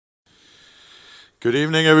Good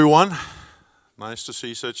evening, everyone. Nice to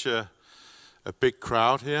see such a big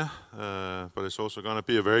crowd here, but it's also going to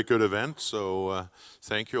be a very good event, so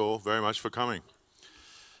thank you all very much for coming.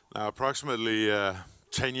 Now, approximately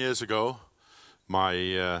 10 years ago,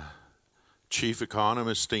 my chief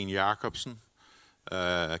economist, Sten Jacobsen,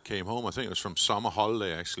 came home. I think it was from summer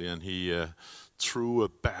holiday, actually, and he threw a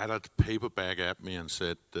battered paper bag at me and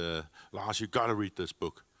said, Lars, you got to read this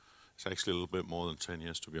book. It's actually a little bit more than 10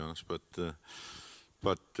 years, to be honest,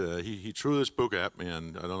 but he threw this book at me,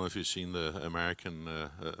 and I don't know if you've seen the American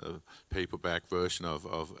paperback version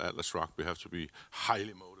of Atlas Shrugged. We have to be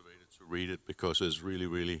highly motivated to read it because it's really,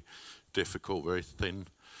 really difficult, very thin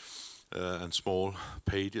and small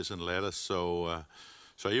pages and letters. So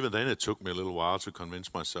even then it took me a little while to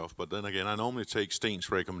convince myself. But then again, I normally take Sten's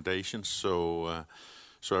recommendations, so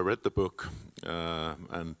I read the book,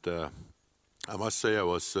 and I must say I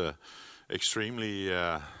was extremely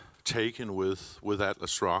taken with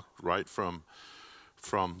Atlas Shrugged right from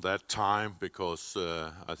that time, because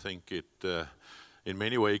I think it in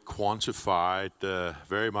many ways quantified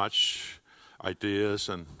very much ideas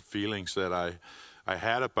and feelings that I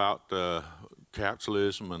had about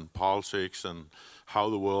capitalism and politics and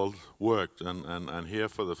how the world worked, and here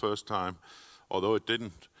for the first time, although it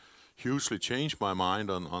didn't hugely change my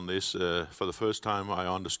mind on this, for the first time I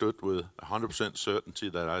understood with 100% certainty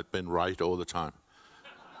that I'd been right all the time.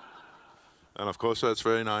 And of course, that's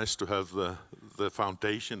very nice to have the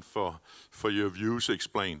foundation for your views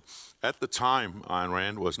explained. At the time, Ayn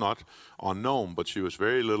Rand was not unknown, but she was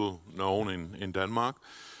very little known in Denmark.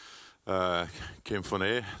 Kim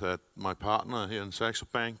Forney, that my partner here in Saxo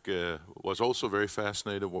Bank, was also very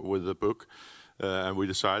fascinated with the book. And we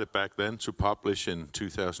decided back then to publish in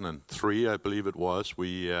 2003, I believe it was.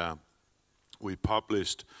 We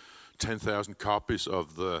published 10,000 copies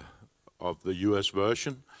of the US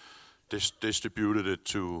version. Distributed it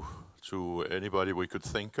to anybody we could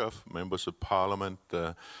think of, members of parliament,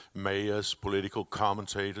 mayors, political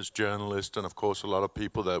commentators, journalists, and of course a lot of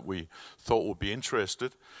people that we thought would be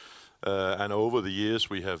interested. And over the years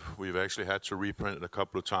we've actually had to reprint it a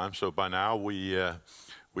couple of times. So by now we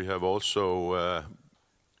have also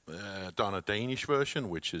done a Danish version,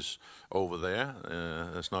 which is over there.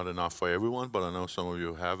 It's not enough for everyone, but I know some of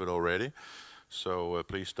you have it already. So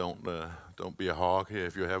please don't be a hog here.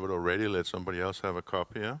 If you have it already, let somebody else have a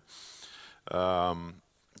copy here.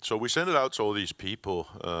 So we sent it out to all these people.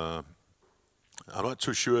 I'm not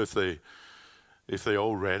too sure if they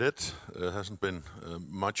all read it. There hasn't been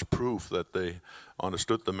much proof that they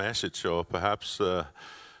understood the message, or perhaps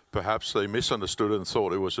they misunderstood it and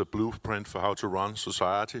thought it was a blueprint for how to run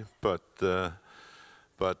society. But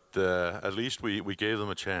at least we gave them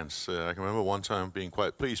a chance. I can remember one time being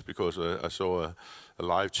quite pleased because I saw a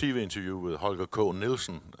live TV interview with Holger K.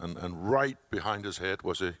 Nielsen, and right behind his head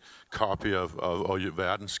was a copy of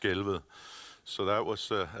Verden Skælvede. So that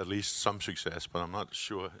was at least some success, but I'm not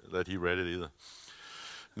sure that he read it either.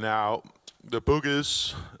 Now, the book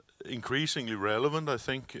is increasingly relevant. I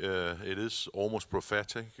think it is almost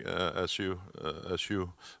prophetic, as you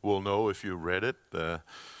will know if you read it.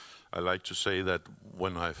 I like to say that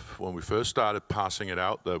when we first started passing it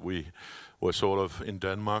out, that we were sort of in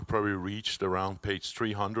Denmark probably reached around page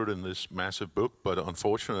 300 in this massive book, but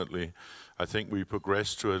unfortunately I think we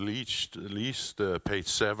progressed to at least page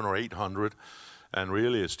 700 or 800, and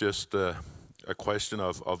really it's just a question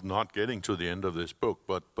of not getting to the end of this book,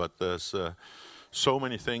 but there's so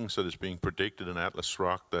many things that is being predicted in Atlas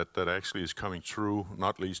Shrugged that actually is coming true,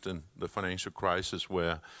 not least in the financial crisis,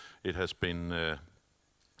 where it has been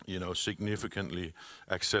significantly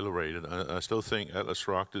accelerated. I still think Atlas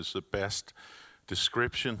Shrugged is the best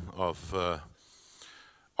description of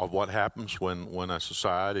what happens when a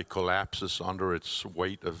society collapses under its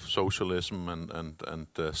weight of socialism and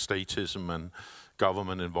statism and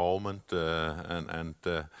government involvement, and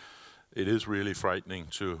it is really frightening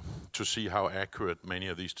to see how accurate many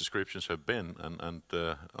of these descriptions have been, and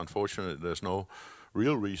unfortunately there's no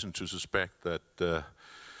real reason to suspect that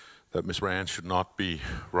Ms. Rand should not be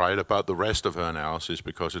right about the rest of her analysis,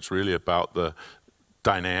 because it's really about the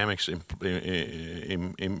dynamics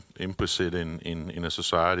implicit in a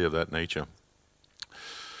society of that nature.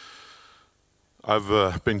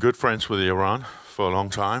 I've been good friends with Yaron for a long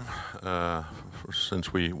time,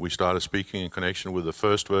 since we started speaking in connection with the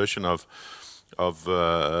first version of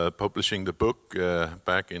publishing the book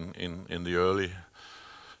back in the early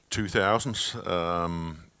 2000s.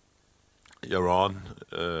 Yaron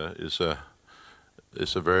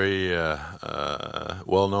is a very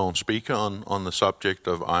well-known speaker on the subject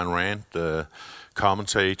of Ayn Rand,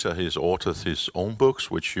 commentator. He's authored his own books,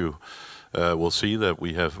 which you will see that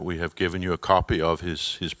we have given you a copy of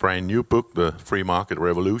his brand new book, The Free Market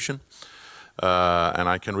Revolution, and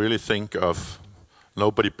I can really think of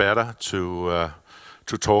nobody better to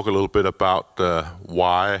talk a little bit about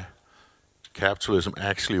why capitalism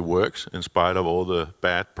actually works in spite of all the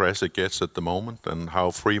bad press it gets at the moment, and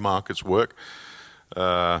how free markets work.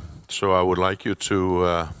 So I would like you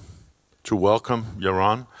to welcome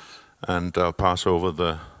Yaron, and pass over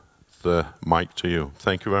the mic to you.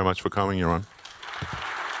 Thank you very much for coming, Yaron.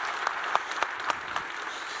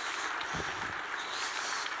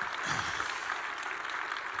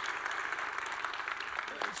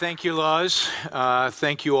 Thank you, Lars.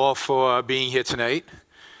 Thank you all for being here tonight.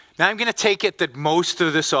 Now, I'm going to take it that most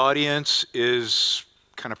of this audience is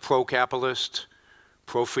kind of pro-capitalist,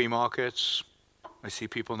 pro-free markets. I see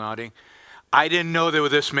people nodding. I didn't know there were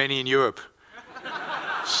this many in Europe.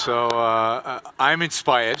 So I'm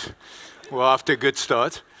inspired. We're off to a good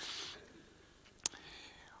start.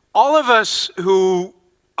 All of us who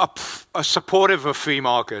are supportive of free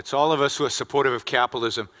markets, all of us who are supportive of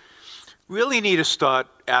capitalism, really need to start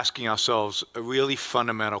asking ourselves a really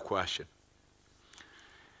fundamental question.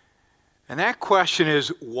 And that question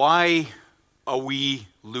is, why are we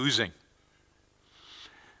losing?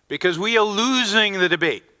 Because we are losing the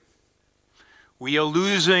debate. We are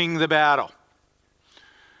losing the battle.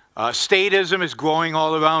 Statism is growing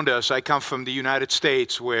all around us. I come from the United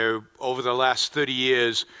States, where over the last 30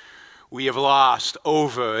 years, we have lost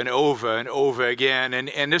over and over and over again.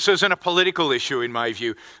 And this isn't a political issue, in my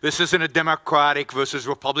view. This isn't a Democratic versus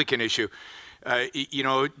Republican issue. You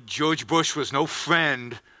know, George Bush was no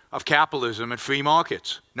friend of capitalism and free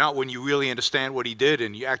markets. Not when you really understand what he did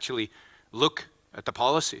and you actually look at the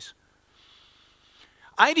policies.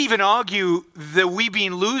 I'd even argue that we've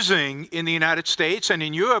been losing in the United States and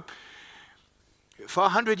in Europe for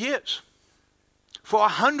 100 years. For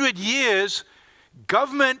 100 years,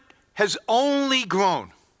 government has only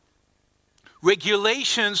grown.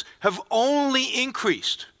 Regulations have only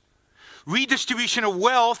increased. Redistribution of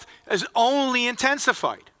wealth has only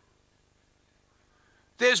intensified.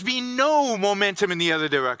 There's been no momentum in the other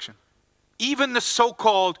direction. Even the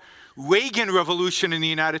so-called Reagan Revolution in the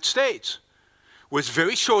United States was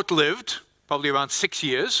very short-lived, probably around 6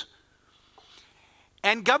 years.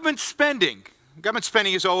 And government spending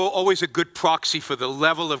is always a good proxy for the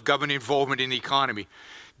level of government involvement in the economy.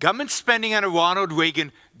 Government spending under Ronald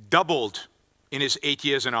Reagan doubled in his 8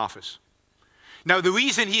 years in office. Now, the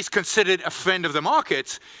reason he's considered a friend of the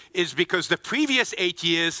markets is because the previous 8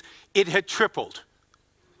 years, it had tripled.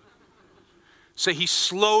 So he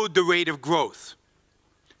slowed the rate of growth.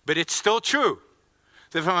 But it's still true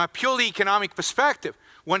that from a purely economic perspective,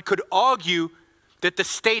 one could argue that the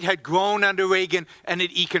state had grown under Reagan and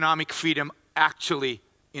that economic freedom actually,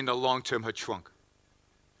 in the long term, had shrunk.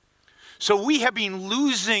 So we have been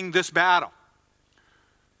losing this battle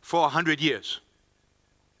for 100 years.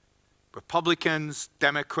 Republicans,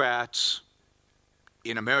 Democrats,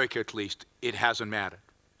 in America at least, it hasn't mattered.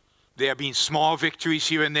 There have been small victories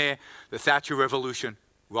here and there, the Thatcher Revolution,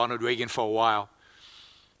 Ronald Reagan for a while.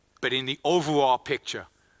 But in the overall picture,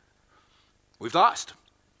 we've lost.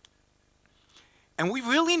 And we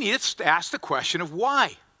really need to ask the question of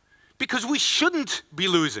why. Because we shouldn't be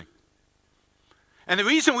losing. And the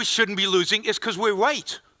reason we shouldn't be losing is because we're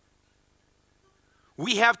right.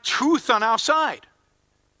 We have truth on our side.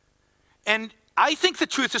 And I think the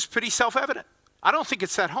truth is pretty self-evident. I don't think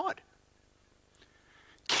it's that hard.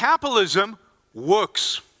 Capitalism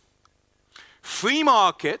works. Free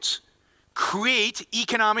markets create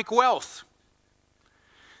economic wealth.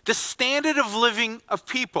 The standard of living of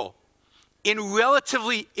people in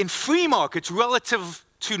free markets relative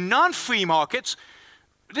to non-free markets,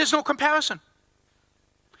 there's no comparison.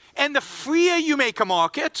 And the freer you make a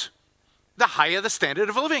market, the higher the standard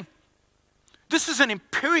of living. This is an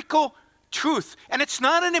empirical truth, and it's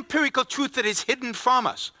not an empirical truth that is hidden from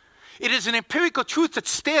us. It is an empirical truth that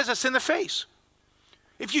stares us in the face.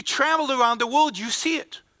 If you travel around the world, you see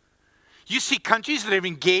it. You see countries that have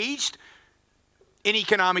engaged in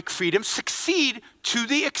economic freedom succeed to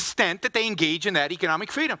the extent that they engage in that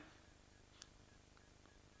economic freedom.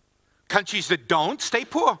 Countries that don't stay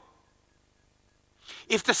poor.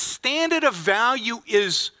 If the standard of value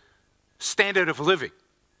is standard of living,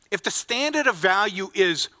 if the standard of value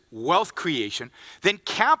is wealth creation, then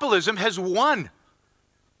capitalism has won.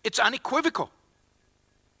 It's unequivocal.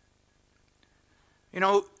 You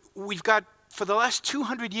know, for the last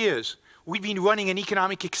 200 years, we've been running an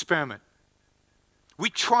economic experiment. We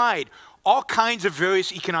tried all kinds of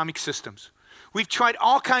various economic systems. We've tried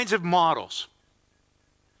all kinds of models.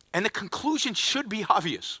 And the conclusion should be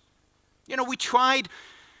obvious. You know, we tried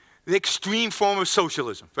the extreme form of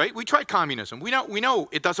socialism, right? We tried communism. We know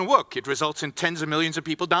it doesn't work. It results in tens of millions of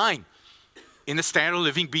people dying, in the standard of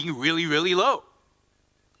living being really, really low.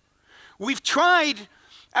 We've tried,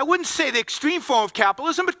 I wouldn't say the extreme form of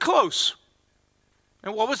capitalism, but close.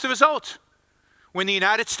 And what was the result? When the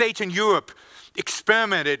United States and Europe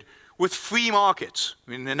experimented with free markets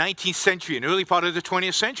in the 19th century and early part of the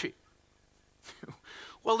 20th century,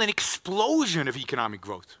 well, an explosion of economic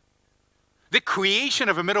growth, the creation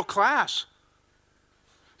of a middle class,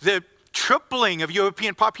 the tripling of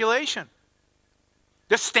European population,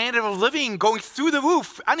 the standard of living going through the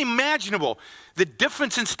roof, unimaginable. The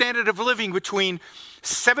difference in standard of living between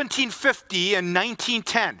 1750 and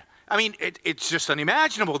 1910. I mean, it's just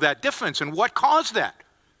unimaginable, that difference. And what caused that?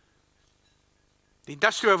 The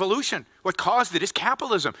Industrial Revolution. What caused it is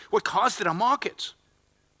capitalism. What caused it are markets.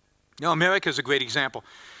 Now, America is a great example.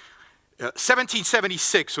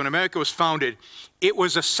 1776, when America was founded, it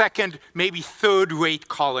was a second, maybe third-rate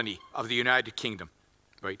colony of the United Kingdom.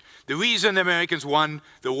 Right? The reason the Americans won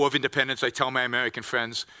the War of Independence, I tell my American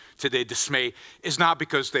friends to their dismay, is not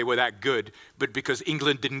because they were that good, but because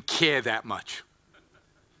England didn't care that much.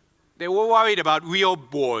 They were worried about real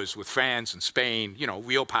wars with France and Spain, you know,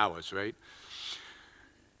 real powers, right?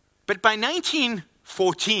 But by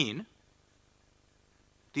 1914,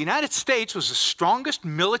 the United States was the strongest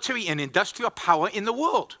military and industrial power in the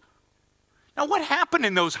world. Now, what happened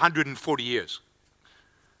in those 140 years?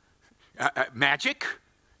 Magic?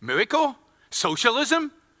 Miracle?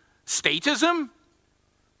 Socialism? Statism?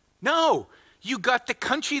 No. You got the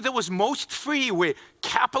country that was most free, where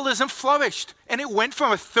capitalism flourished, and it went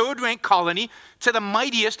from a third-rank colony to the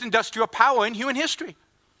mightiest industrial power in human history.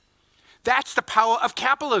 That's the power of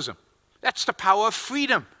capitalism. That's the power of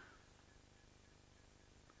freedom.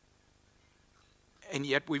 And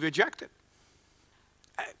yet we reject it.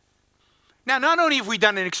 Now, not only have we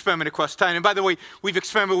done an experiment across time, and by the way, we've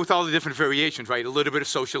experimented with all the different variations, right? A little bit of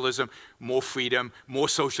socialism, more freedom, more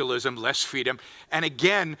socialism, less freedom. And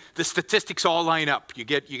again, the statistics all line up. You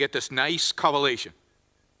get this nice correlation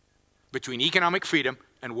between economic freedom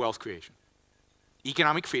and wealth creation.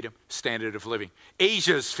 Economic freedom, standard of living.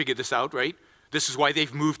 Asia's figured this out, right? This is why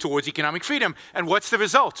they've moved towards economic freedom. And what's the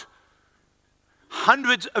result?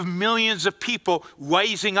 Hundreds of millions of people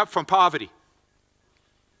rising up from poverty.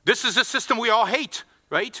 This is a system we all hate,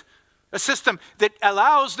 right? A system that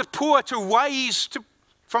allows the poor to rise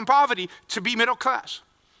from poverty to be middle class.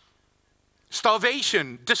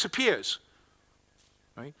 Starvation disappears,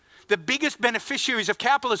 right? The biggest beneficiaries of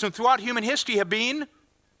capitalism throughout human history have been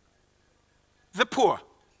the poor.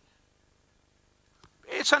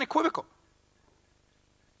 It's unequivocal.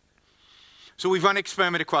 So we've run an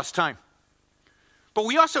experiment across time. But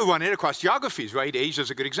we also run it across geographies, right? Asia is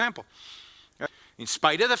a good example. In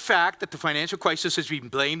spite of the fact that the financial crisis has been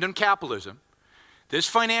blamed on capitalism, this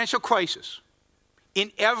financial crisis,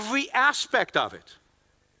 in every aspect of it,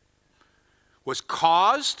 was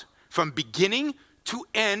caused from beginning to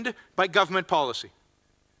end by government policy.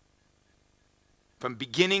 From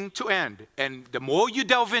beginning to end. And the more you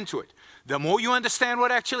delve into it, the more you understand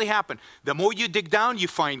what actually happened, the more you dig down, you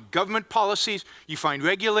find government policies, you find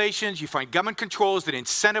regulations, you find government controls that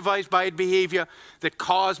incentivize bad behavior, that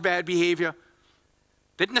cause bad behavior,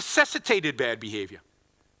 that necessitated bad behavior.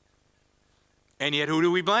 And yet, who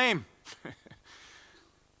do we blame?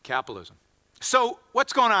 Capitalism. So,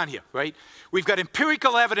 what's going on here, right? We've got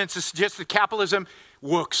empirical evidence to suggest that capitalism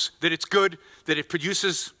works, that it's good, that it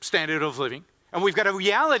produces standard of living. And we've got a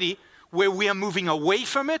reality where we are moving away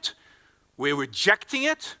from it, we're rejecting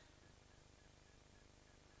it,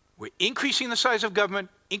 we're increasing the size of government,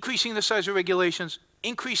 increasing the size of regulations,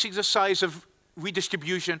 increasing the size of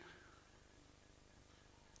redistribution.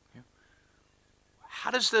 How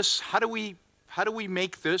do we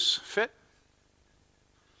make this fit?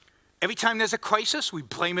 Every time there's a crisis, we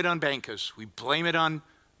blame it on bankers. We blame it on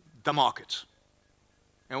the markets,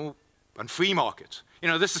 on free markets. You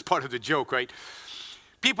know, this is part of the joke, right?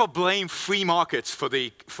 People blame free markets for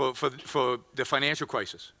the financial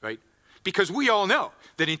crisis, right? Because we all know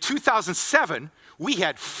that in 2007, we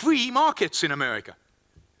had free markets in America.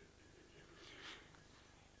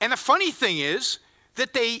 And the funny thing is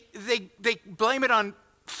that they blame it on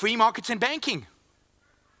free markets in banking.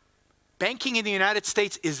 Banking in the United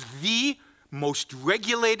States is the most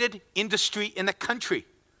regulated industry in the country.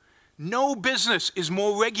 No business is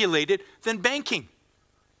more regulated than banking.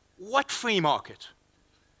 What free market?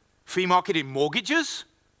 Free market in mortgages?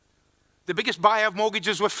 The biggest buyer of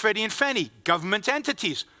mortgages were Freddie and Fannie, government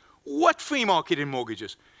entities. What free market in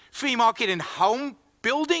mortgages? Free market in home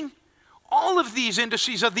building? All of these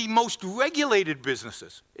industries are the most regulated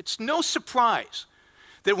businesses. It's no surprise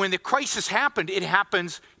that when the crisis happened, it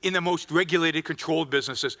happens in the most regulated, controlled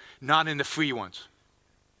businesses, not in the free ones.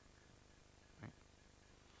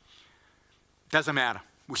 Doesn't matter.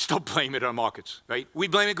 We still blame it on markets, right? We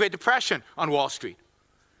blame the Great Depression on Wall Street.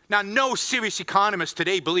 Now, no serious economist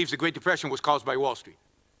today believes the Great Depression was caused by Wall Street.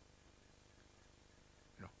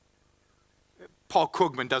 You know, Paul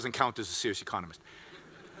Krugman doesn't count as a serious economist.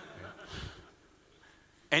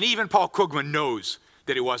 And even Paul Krugman knows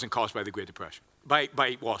that it wasn't caused by the Great Depression, by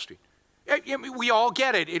Wall Street. We all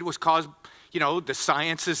get it. It was caused, you know, the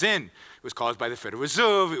science is in. It was caused by the Federal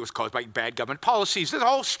Reserve. It was caused by bad government policies. There's a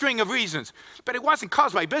whole string of reasons. But it wasn't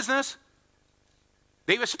caused by business.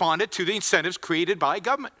 They responded to the incentives created by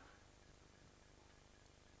government.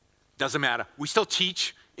 Doesn't matter. We still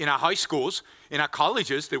teach in our high schools, in our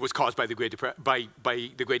colleges, that it was caused by the Great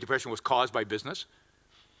Depression was caused by business.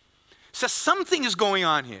 So something is going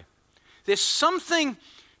on here. There's something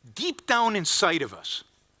deep down inside of us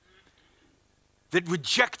that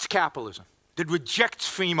rejects capitalism, that rejects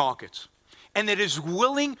free markets, and that is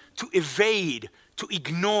willing to evade, to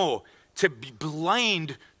ignore, to be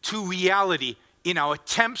blind to reality in our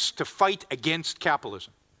attempts to fight against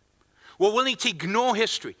capitalism. We're willing to ignore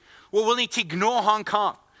history. We're willing to ignore Hong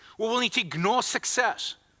Kong. We're willing to ignore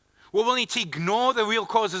success. We're willing to ignore the real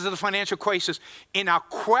causes of the financial crisis in our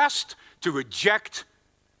quest to reject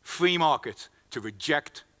free markets, to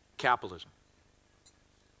reject capitalism.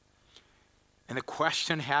 And the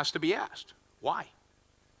question has to be asked, why?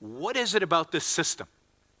 What is it about this system?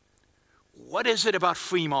 What is it about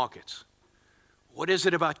free markets? What is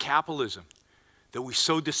it about capitalism that we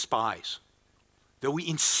so despise, that we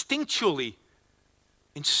instinctually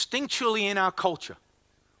in our culture,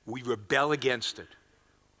 we rebel against it?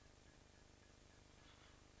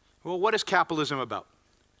 Well, what is capitalism about?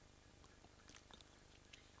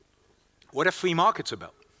 What are free markets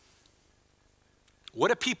about? What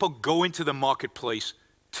do people go into the marketplace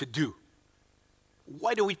to do?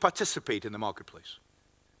 Why do we participate in the marketplace?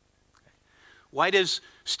 Why does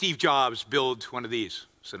Steve Jobs build one of these?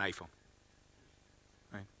 It's an iPhone.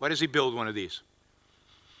 Right? Why does he build one of these?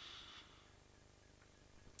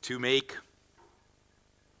 To make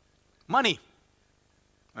money.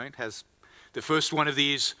 Right? The first one of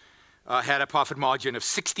these had a profit margin of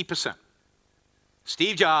 60%.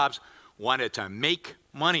 Steve Jobs wanted to make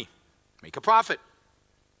money, make a profit.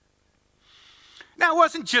 Now, it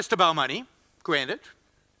wasn't just about money, granted.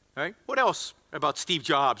 Right? What else about Steve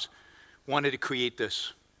Jobs wanted to create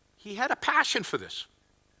this? He had a passion for this.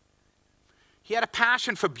 He had a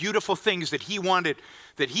passion for beautiful things that he wanted,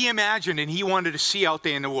 that he imagined and he wanted to see out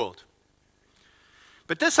there in the world.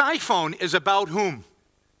 But this iPhone is about whom?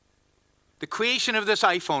 The creation of this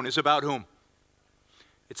iPhone is about whom?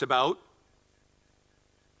 It's about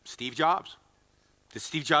Steve Jobs. Did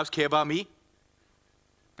Steve Jobs care about me?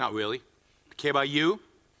 Not really. Did he care about you?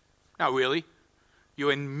 Not really.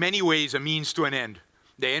 You're in many ways a means to an end.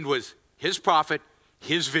 The end was his profit,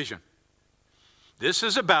 his vision. This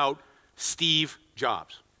is about Steve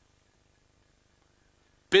Jobs.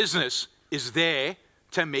 Business is there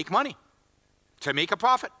to make money, to make a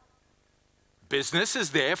profit. Business is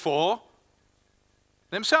there for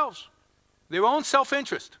themselves, their own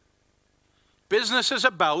self-interest. Business is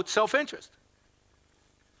about self-interest.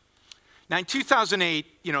 Now, in 2008,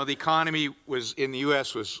 you know, the economy in the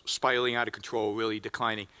U.S. was spiraling out of control, really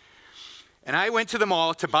declining. And I went to the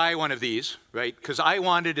mall to buy one of these, right, because I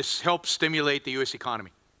wanted to help stimulate the U.S.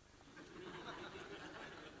 economy.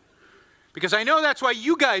 Because I know that's why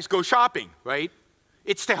you guys go shopping, right?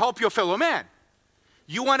 It's to help your fellow man.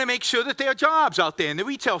 You want to make sure that there are jobs out there in the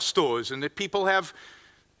retail stores and that people have,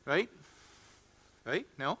 right? Right?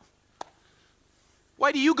 No?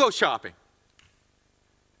 Why do you go shopping?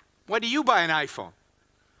 Why do you buy an iPhone?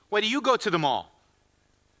 Why do you go to the mall?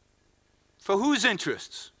 For whose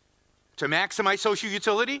interests? To maximize social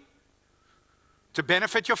utility? To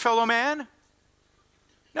benefit your fellow man?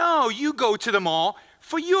 No, you go to the mall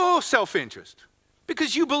for your self-interest.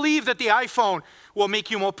 Because you believe that the iPhone will make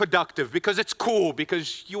you more productive, because it's cool,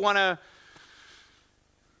 because you want to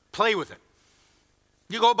play with it.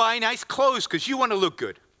 You go buy nice clothes because you want to look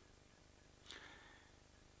good.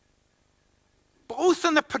 Both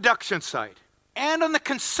on the production side and on the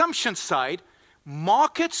consumption side,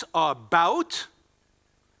 markets are about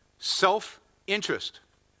self-interest.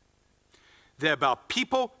 They're about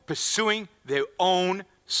people pursuing their own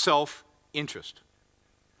self-interest.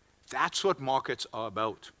 That's what markets are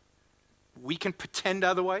about. We can pretend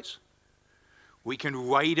otherwise. We can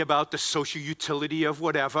write about the social utility of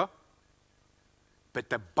whatever. But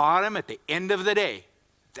the bottom, at the end of the day,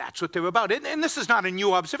 that's what they're about. And this is not a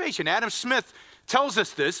new observation. Adam Smith tells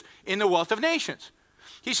us this in The Wealth of Nations.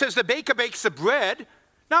 He says the baker bakes the bread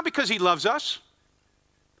not because he loves us,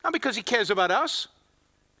 not because he cares about us,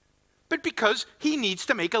 but because he needs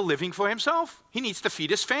to make a living for himself. He needs to feed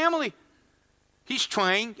his family. He's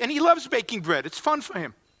trying, and he loves baking bread. It's fun for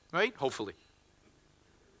him, right? Hopefully.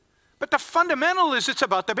 But the fundamental is it's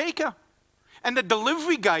about the baker. And the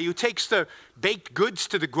delivery guy who takes the baked goods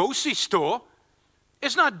to the grocery store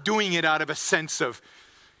is not doing it out of a sense of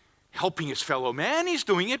helping his fellow man. He's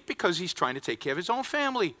doing it because he's trying to take care of his own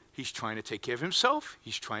family. He's trying to take care of himself.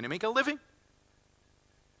 He's trying to make a living.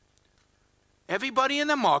 Everybody in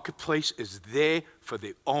the marketplace is there for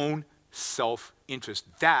their own self-interest.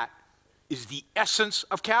 That is the essence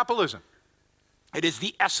of capitalism. It is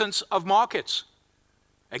the essence of markets.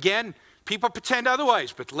 Again, people pretend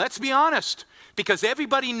otherwise, but let's be honest, because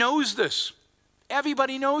everybody knows this.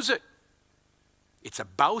 Everybody knows it. It's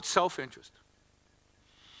about self-interest.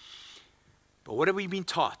 But what have we been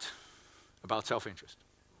taught about self-interest?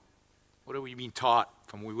 What have we been taught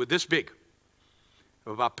from when we were this big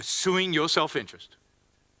about pursuing your self-interest?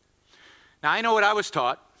 Now, I know what I was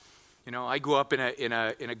taught. You know, I grew up in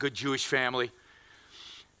a good Jewish family,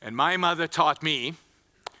 and my mother taught me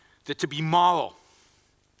that to be moral,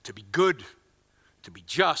 to be good, to be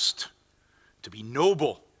just, to be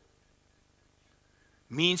noble,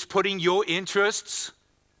 means putting your interests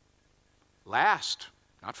last,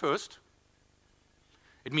 not first.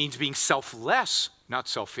 It means being selfless, not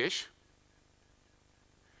selfish.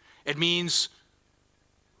 It means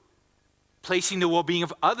placing the well-being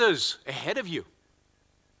of others ahead of you.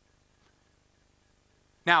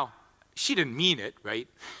 Now, she didn't mean it, right?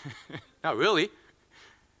 Not really.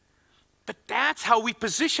 But that's how we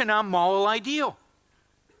position our moral ideal.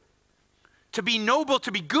 To be noble,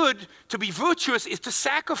 to be good, to be virtuous is to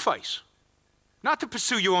sacrifice, not to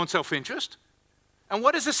pursue your own self-interest. And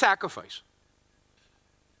what is a sacrifice?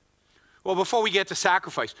 Well, before we get to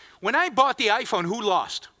sacrifice, when I bought the iPhone, who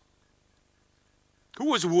lost?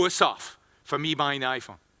 Who was worse off for me buying the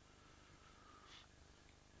iPhone?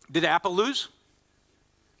 Did Apple lose?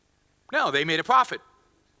 No, they made a profit.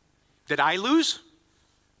 Did I lose?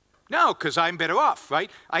 No, because I'm better off,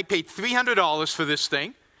 right? I paid $300 for this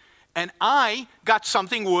thing, and I got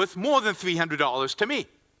something worth more than $300 to me.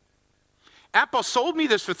 Apple sold me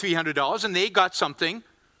this for $300, and they got something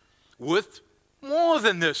worth more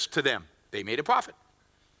than this to them. They made a profit.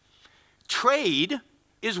 Trade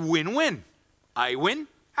is win-win. I win,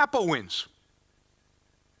 Apple wins.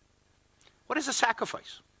 What is a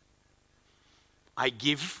sacrifice? I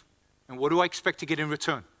give, and what do I expect to get in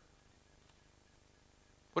return?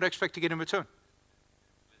 What do I expect to get in return?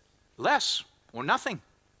 Less or nothing.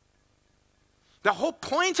 The whole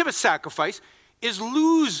point of a sacrifice is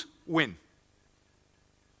lose-win.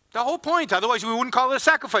 The whole point, otherwise we wouldn't call it a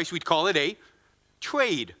sacrifice, we'd call it a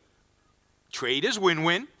trade. Trade is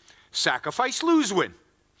win-win, sacrifice lose-win.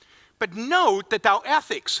 But note that our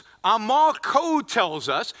ethics, our moral code tells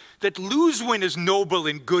us that lose-win is noble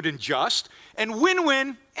and good and just, and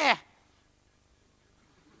win-win,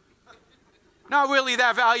 not really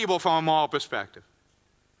that valuable from a moral perspective.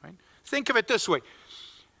 Right? Think of it this way.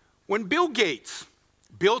 When Bill Gates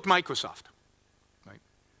built Microsoft, right,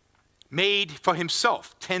 made for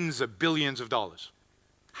himself tens of billions of dollars,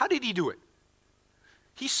 how did he do it?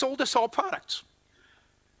 He sold us all products.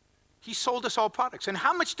 He sold us all products. And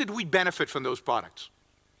how much did we benefit from those products?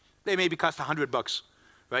 They maybe cost $100,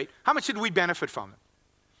 right? How much did we benefit from them?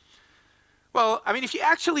 Well, I mean, if you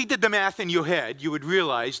actually did the math in your head, you would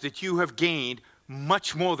realize that you have gained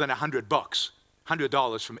much more than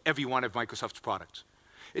 $100 from every one of Microsoft's products.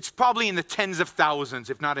 It's probably in the tens of thousands,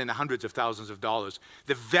 if not in the hundreds of thousands of dollars,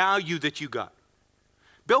 the value that you got.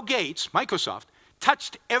 Bill Gates, Microsoft,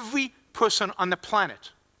 touched every person on the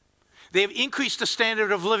planet. They have increased the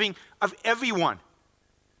standard of living of everyone,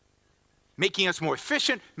 making us more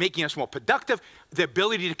efficient, making us more productive, the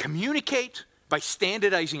ability to communicate by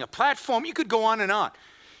standardizing a platform. You could go on and on.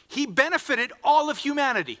 He benefited all of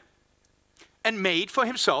humanity and made for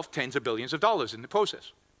himself tens of billions of dollars in the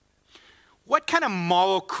process. What kind of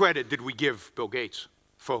moral credit did we give Bill Gates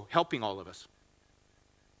for helping all of us?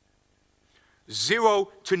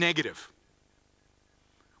 0 to negative.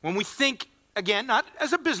 When we think, again, not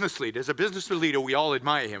as a business leader. As a business leader, we all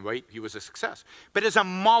admire him, right? He was a success. But as a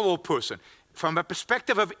moral person, from a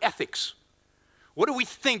perspective of ethics, what do we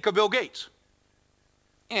think of Bill Gates?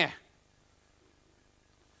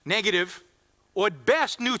 Negative, or at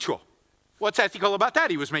best, neutral. What's ethical about that?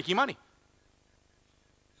 He was making money.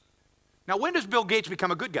 Now, when does Bill Gates become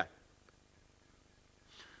a good guy?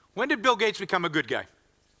 When did Bill Gates become a good guy?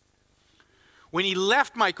 When he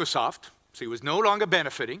left Microsoft, so he was no longer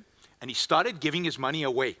benefiting, and he started giving his money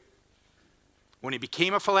away. when he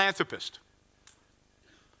became a philanthropist.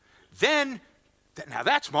 Now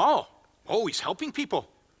that's moral. Oh, he's helping people.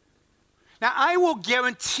 Now, I will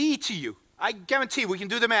guarantee to you, I guarantee we can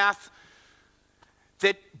do the math,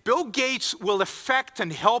 that Bill Gates will affect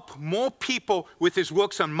and help more people with his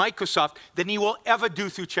works on Microsoft than he will ever do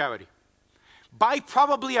through charity, by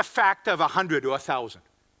probably a factor of 100 or 1,000.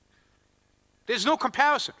 There's no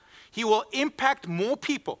comparison. He will impact more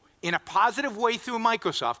people in a positive way through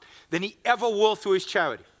Microsoft than he ever will through his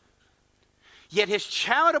charity. Yet his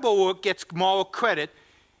charitable work gets moral credit.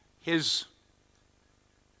 His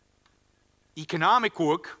economic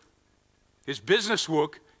work, his business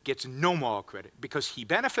work, gets no moral credit because he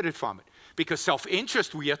benefited from it. Because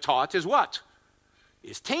self-interest, we are taught, is what?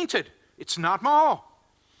 Is tainted. It's not moral.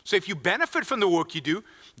 So if you benefit from the work you do,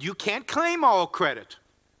 you can't claim moral credit.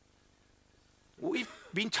 We've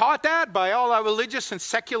been taught that by all our religious and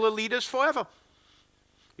secular leaders forever.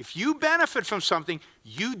 If you benefit from something,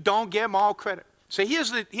 you don't get moral credit. So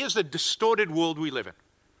here's the distorted world we live in.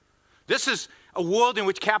 This is a world in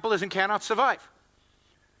which capitalism cannot survive.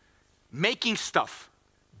 Making stuff,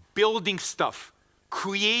 building stuff,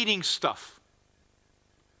 creating stuff.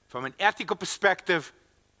 From an ethical perspective,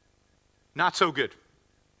 not so good.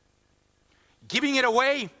 Giving it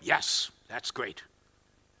away, yes, that's great.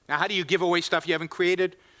 Now, how do you give away stuff you haven't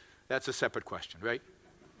created? That's a separate question, right?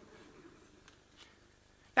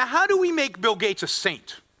 Now, how do we make Bill Gates a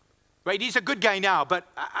saint? Right? He's a good guy now, but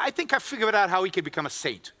I think I figured out how he could become a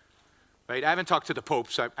saint. Right? I haven't talked to the Pope,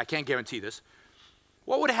 so I can't guarantee this.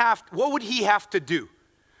 What would he have to do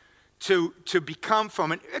to become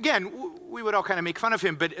from an, again, we would all kind of make fun of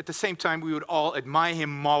him, but at the same time, we would all admire him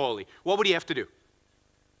morally. What would he have to do?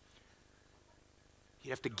 He'd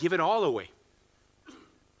have to give it all away.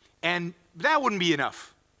 And that wouldn't be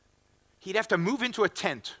enough. He'd have to move into a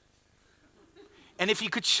tent. And if he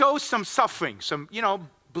could show some suffering, some,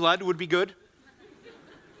 blood would be good,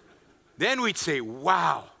 then we'd say,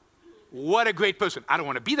 wow, what a great person. I don't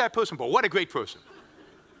want to be that person, but what a great person.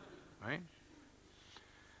 Right?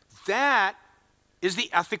 That is the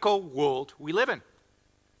ethical world we live in.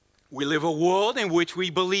 We live a world in which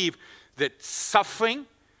we believe that suffering,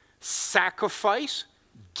 sacrifice,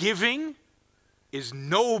 giving is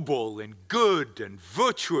noble and good and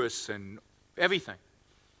virtuous and everything.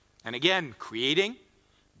 And again, creating,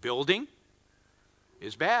 building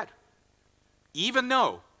is bad. Even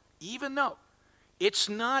though it's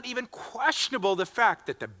not even questionable the fact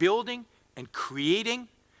that the building and creating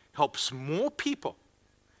helps more people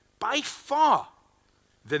by far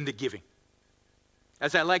than the giving.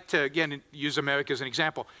 As I like to, again, use America as an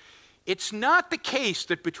example, it's not the case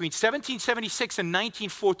that between 1776 and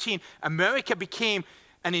 1914, America became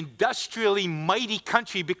an industrially mighty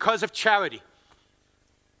country because of charity.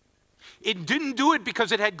 It didn't do it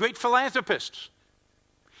because it had great philanthropists.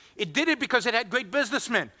 It did it because it had great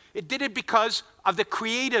businessmen. It did it because of the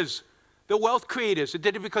creators, the wealth creators. It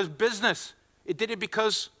did it because business. It did it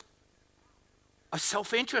because of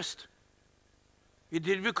self-interest. It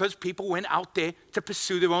did it because people went out there to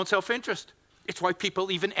pursue their own self-interest. It's why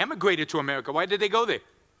people even emigrated to America. Why did they go there?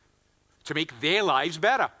 To make their lives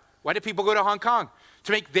better. Why did people go to Hong Kong?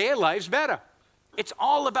 To make their lives better. It's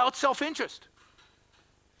all about self-interest.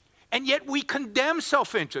 And yet we condemn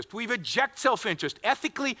self-interest. We reject self-interest.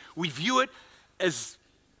 Ethically, we view it as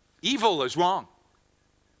evil, as wrong.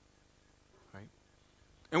 Right?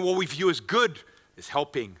 And what we view as good is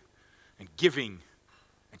helping and giving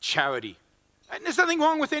and charity. And there's nothing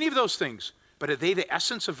wrong with any of those things. But are they the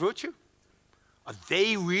essence of virtue? Are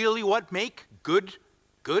they really what make good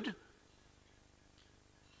good?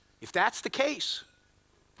 If that's the case,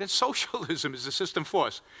 then socialism is the system for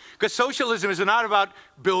us. Because socialism is not about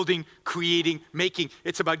building, creating, making.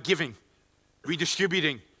 It's about giving,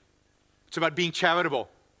 redistributing. It's about being charitable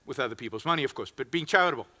with other people's money, of course, but being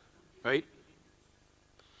charitable, right?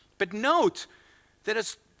 But note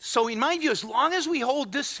that so in my view, as long as we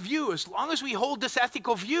hold this view, as long as we hold this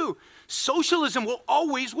ethical view, socialism will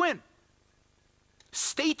always win.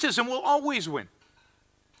 Statism will always win.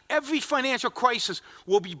 Every financial crisis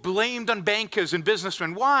will be blamed on bankers and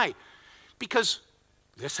businessmen. Why? Because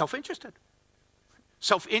they're self-interested.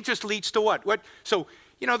 Self-interest leads to what? So,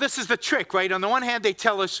 this is the trick, right? On the one hand, they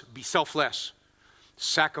tell us, be selfless.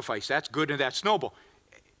 Sacrifice, that's good and that's noble.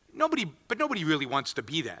 But nobody really wants to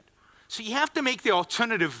be that. So you have to make the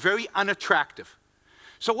alternative very unattractive.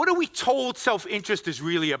 So what are we told self-interest is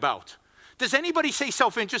really about? Does anybody say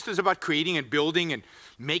self-interest is about creating and building and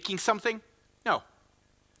making something? No.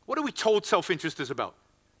 What are we told self-interest is about?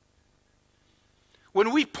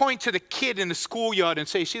 When we point to the kid in the schoolyard and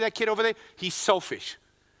say, see that kid over there? He's selfish.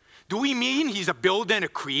 Do we mean he's a builder and a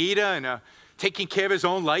creator and taking care of his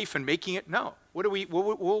own life and making it? No. What are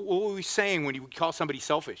we saying when we call somebody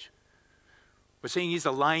selfish? We're saying he's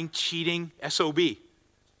a lying, cheating SOB.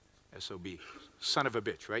 SOB. Son of a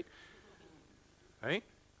bitch, right? Right?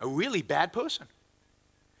 A really bad person.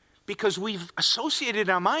 Because we've associated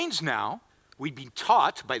our minds now, we've been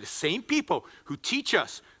taught by the same people who teach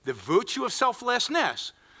us the virtue of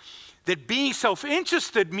selflessness, that being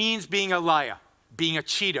self-interested means being a liar, being a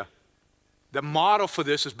cheater. The model for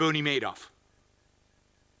this is Bernie Madoff.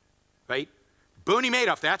 Right? Bernie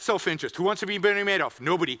Madoff, that's self-interest. Who wants to be Bernie Madoff?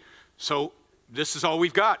 Nobody. So this is all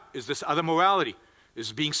we've got, is this other morality,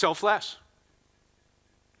 is being selfless.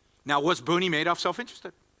 Now, was Bernie Madoff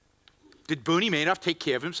self-interested? Did Bernie Madoff take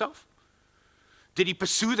care of himself? Did he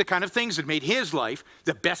pursue the kind of things that made his life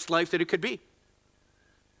the best life that it could be?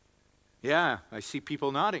 Yeah, I see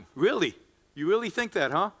people nodding. Really? You really think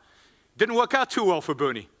that, huh? Didn't work out too well for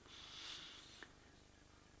Bernie.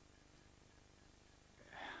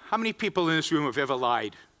 How many people in this room have ever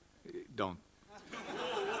lied? Don't.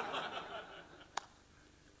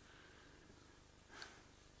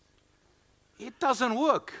 It doesn't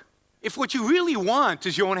work. If what you really want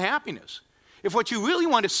is your own happiness, if what you really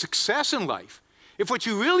want is success in life, if what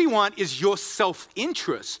you really want is your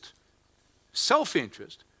self-interest,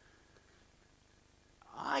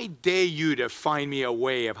 I dare you to find me a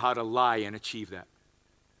way of how to lie and achieve that.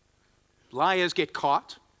 Liars get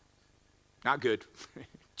caught. Not good.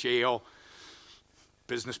 Jail.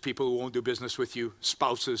 Business people who won't do business with you.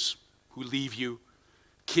 Spouses who leave you.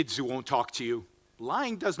 Kids who won't talk to you.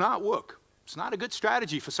 Lying does not work. It's not a good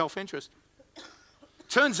strategy for self-interest.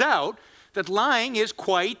 Turns out that lying is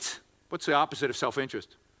quite, what's the opposite of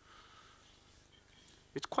self-interest?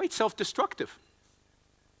 It's quite self-destructive.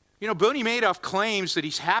 You know, Bernie Madoff claims that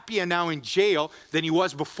he's happier now in jail than he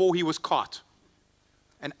was before he was caught.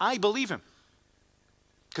 And I believe him.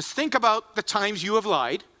 Because think about the times you have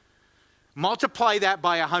lied. Multiply that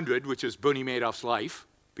by 100, which is Bernie Madoff's life,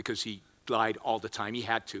 because he lied all the time. He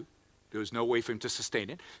had to. There was no way for him to sustain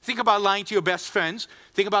it. Think about lying to your best friends.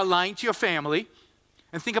 Think about lying to your family.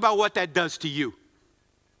 And think about what that does to you,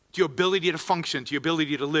 to your ability to function, to your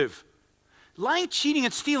ability to live. Lying, cheating,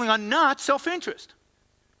 and stealing are not self-interest.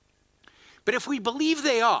 But if we believe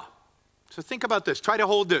they are, so think about this. Try to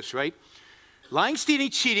hold this, right? Lying, stealing,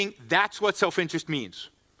 cheating, that's what self-interest means.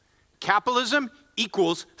 Capitalism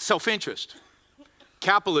equals self-interest.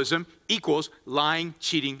 Capitalism equals lying,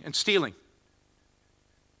 cheating, and stealing.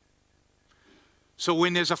 So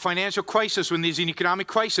when there's a financial crisis, when there's an economic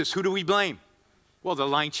crisis, who do we blame? Well, the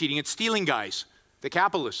lying, cheating, and stealing guys, the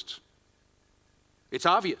capitalists. It's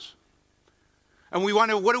obvious. And we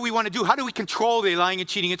want to, what do we want to do? How do we control their lying and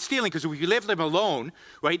cheating and stealing? Because if we let them alone,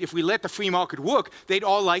 right, if we let the free market work, they'd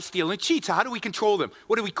all lie, steal, and cheat. So how do we control them?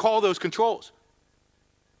 What do we call those controls?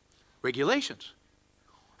 Regulations.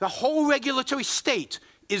 The whole regulatory state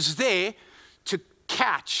is there to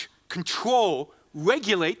catch, control,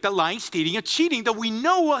 regulate the lying, stealing, and cheating that we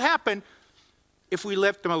know will happen if we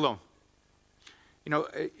left them alone. You know,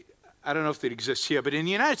 I don't know if it exists here, but in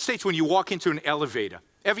the United States, when you walk into an elevator,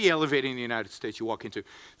 every elevator in the United States you walk into,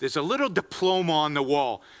 there's a little diploma on the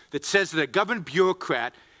wall that says that a government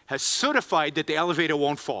bureaucrat has certified that the elevator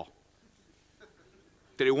won't fall,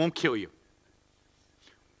 that it won't kill you.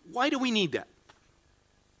 Why do we need that?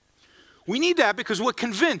 We need that because we're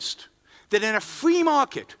convinced that in a free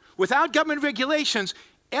market, without government regulations,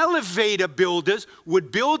 elevator builders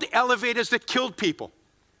would build elevators that killed people.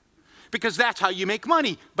 Because that's how you make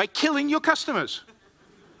money, by killing your customers.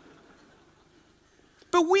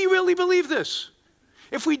 But we really believe this.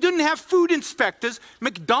 If we didn't have food inspectors,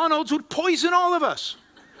 McDonald's would poison all of us.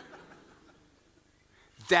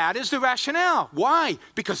 That is the rationale. Why?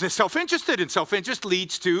 Because they're self-interested, and self-interest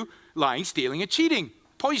leads to lying, stealing, and cheating,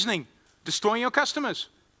 poisoning, destroying your customers.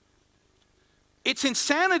 It's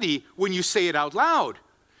insanity when you say it out loud,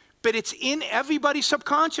 but it's in everybody's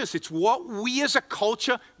subconscious. It's what we as a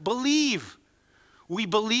culture believe. We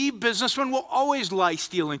believe businessmen will always lie,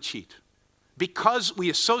 steal, and cheat because we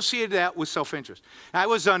associated that with self-interest. I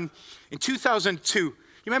was in 2002, you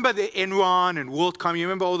remember the Enron and WorldCom, you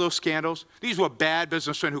remember all those scandals? These were bad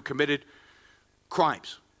businessmen who committed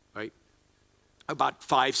crimes, right? About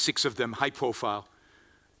 5, 6 of them, high profile,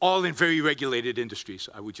 all in very regulated industries,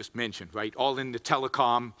 I would just mention, right? All in the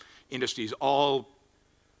telecom industries, all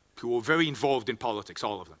who were very involved in politics,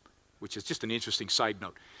 all of them, which is just an interesting side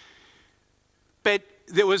note. But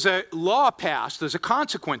there was a law passed, there's a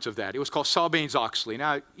consequence of that. It was called Sarbanes-Oxley.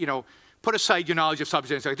 Now, you know, put aside your knowledge of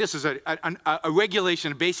Sarbanes-Oxley. This is a regulation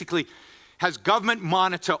that basically has government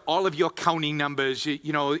monitor all of your accounting numbers.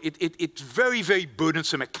 It's very, very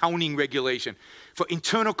burdensome accounting regulation for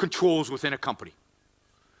internal controls within a company.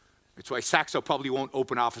 That's why Saxo probably won't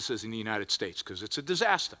open offices in the United States, because it's a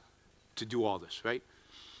disaster to do all this, right?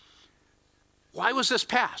 Why was this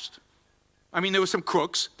passed? I mean, there were some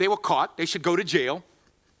crooks. They were caught. They should go to jail.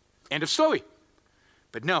 End of story.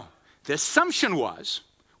 But no, the assumption was,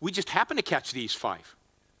 we just happened to catch these 5.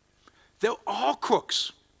 They're all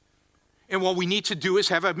crooks. And what we need to do is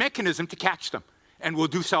have a mechanism to catch them. And we'll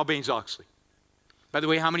do Sarbanes-Oxley. By the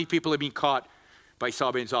way, how many people have been caught by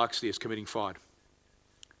Sarbanes-Oxley as committing fraud?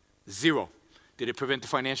 0. Did it prevent the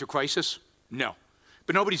financial crisis? No.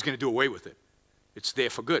 But nobody's going to do away with it. It's there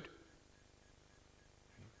for good.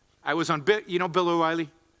 I was on, you know Bill O'Reilly?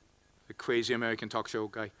 The crazy American talk show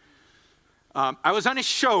guy. I was on his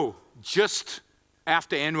show just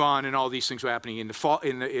after Ayn Rand and all these things were happening in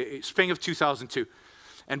the spring of 2002.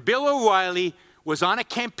 And Bill O'Reilly was on a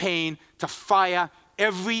campaign to fire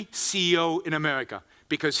every CEO in America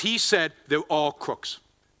because he said they're all crooks.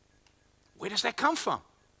 Where does that come from?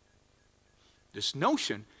 This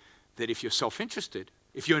notion that if you're self-interested,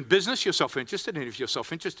 if you're in business, you're self-interested, and if you're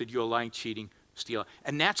self-interested, you're lying, cheating, stealing.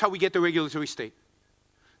 And that's how we get the regulatory state.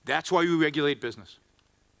 That's why we regulate business.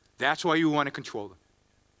 That's why you want to control them.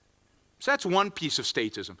 So that's one piece of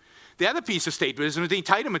statism. The other piece of statism is the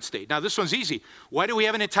entitlement state. Now, this one's easy. Why do we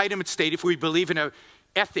have an entitlement state if we believe in an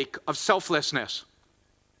ethic of selflessness?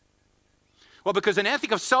 Well, because an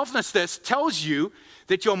ethic of selflessness tells you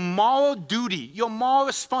that your moral duty, your moral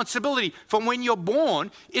responsibility from when you're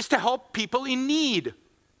born is to help people in need.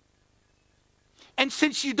 And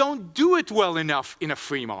since you don't do it well enough in a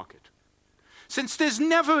free market, since there's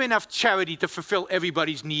never enough charity to fulfill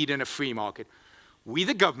everybody's need in a free market, we,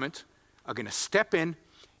 the government, are going to step in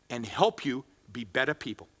and help you be better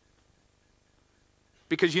people.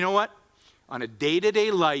 Because you know what? On a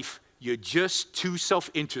day-to-day life, you're just too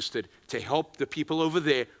self-interested to help the people over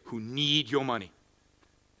there who need your money.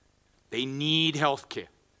 They need health care.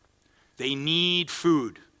 They need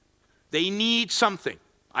food. They need something.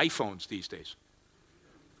 iPhones these days.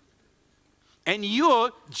 And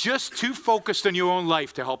you're just too focused on your own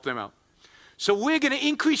life to help them out. So we're going to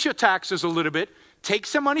increase your taxes a little bit, take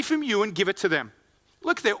some money from you and give it to them.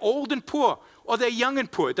 Look, they're old and poor, or they're young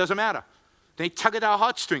and poor. It doesn't matter. They tug at our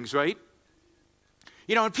heartstrings, right?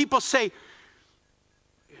 You know, and people say,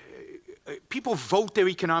 people vote their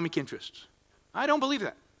economic interests. I don't believe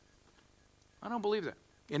that. I don't believe that.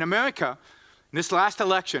 In America, in this last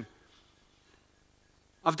election,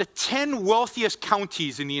 of the 10 wealthiest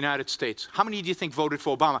counties in the United States, how many do you think voted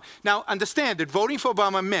for Obama? Now, understand that voting for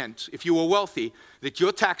Obama meant, if you were wealthy, that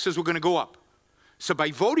your taxes were going to go up. So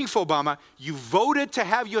by voting for Obama, you voted to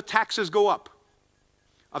have your taxes go up.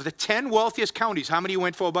 Of the 10 wealthiest counties, how many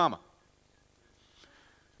went for Obama?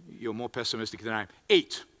 You're more pessimistic than I am.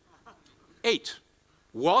 8. 8.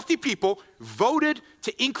 Wealthy people voted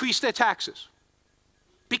to increase their taxes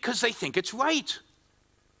because they think it's right.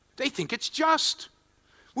 They think it's just.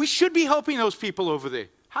 We should be helping those people over there.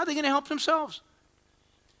 How are they going to help themselves?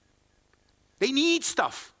 They need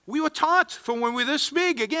stuff. We were taught from when we were this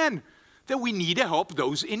big, again, that we need to help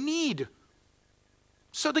those in need.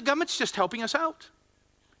 So the government's just helping us out.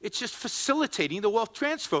 It's just facilitating the wealth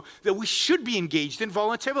transfer that we should be engaged in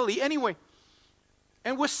voluntarily anyway.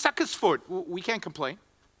 And we're suckers for it. We can't complain.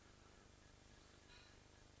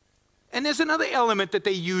 And there's another element that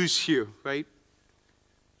they use here, right?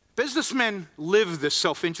 Businessmen live this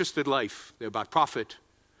self-interested life. They're about profit.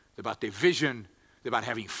 They're about their vision. They're about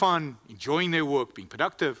having fun, enjoying their work, being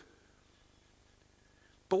productive.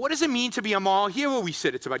 But what does it mean to be a moral hero, we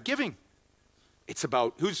said? It's about giving. It's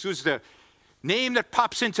about, who's the name that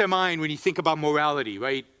pops into mind when you think about morality,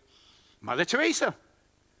 right? Mother Teresa.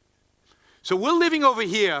 So we're living over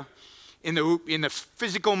here in the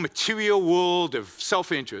physical, material world of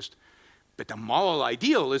self-interest, but the moral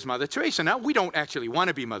ideal is Mother Teresa. Now, we don't actually want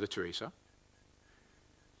to be Mother Teresa,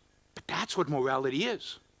 but that's what morality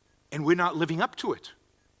is, and we're not living up to it.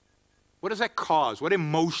 What does that cause? What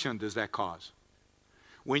emotion does that cause?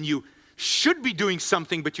 When you should be doing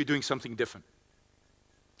something, but you're doing something different.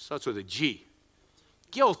 Starts with a G.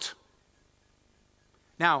 Guilt.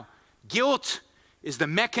 Now, guilt is the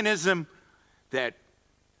mechanism that,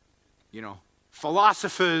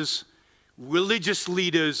 philosophers, religious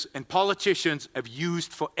leaders, and politicians have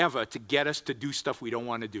used forever to get us to do stuff we don't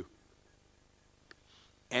want to do.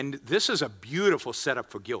 And this is a beautiful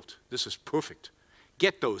setup for guilt. This is perfect.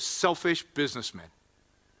 Get those selfish businessmen.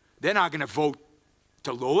 They're not going to vote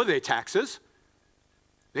to lower their taxes.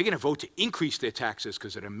 They're going to vote to increase their taxes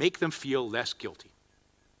because it'll make them feel less guilty.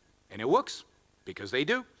 And it works, because they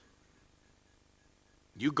do.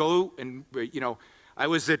 You go and, I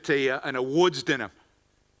was at an awards dinner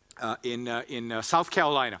in South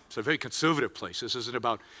Carolina. It's a very conservative place. This isn't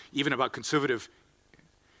even about conservative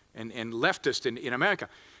and leftist in America.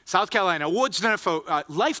 South Carolina, awards dinner for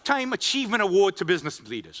Lifetime Achievement Award to business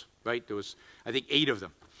leaders, right? There was, I think, 8 of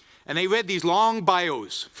them. And they read these long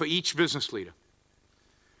bios for each business leader.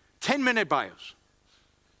 10-minute bios.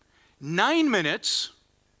 9 minutes,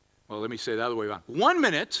 well, let me say it the other way around. 1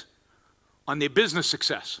 minute on their business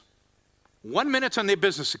success. 1 minute on their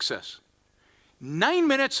business success. 9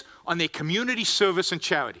 minutes on their community service and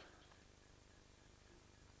charity.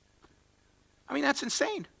 I mean, that's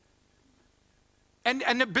insane.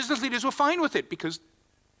 And the business leaders were fine with it because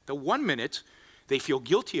the 1 minute they feel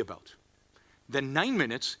guilty about. The 9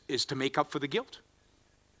 minutes is to make up for the guilt.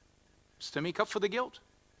 It's to make up for the guilt.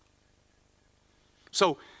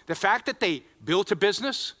 So the fact that they built a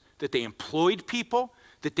business, that they employed people,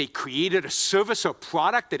 that they created a service or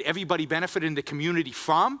product that everybody benefited in the community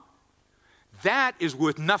from, that is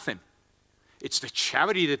worth nothing. It's the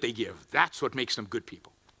charity that they give. That's what makes them good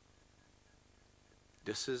people.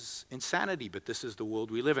 This is insanity, but this is the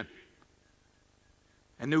world we live in.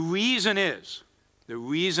 And the reason is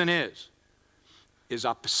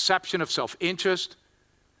our perception of self-interest,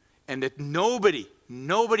 and that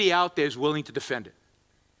nobody out there is willing to defend it.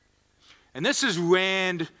 And this is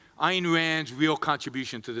Ayn Rand's real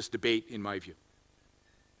contribution to this debate, in my view.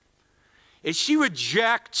 Is she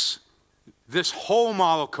rejects this whole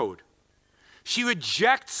moral code. She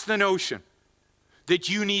rejects the notion that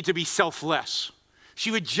you need to be selfless.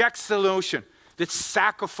 She rejects the notion that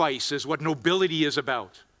sacrifice is what nobility is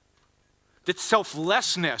about. That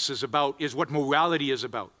selflessness is what morality is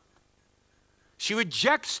about. She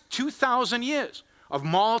rejects 2,000 years of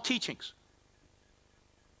moral teachings.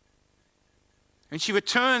 And she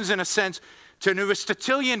returns, in a sense, to an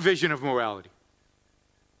Aristotelian vision of morality.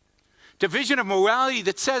 The vision of morality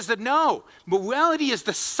that says that no, morality is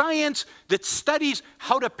the science that studies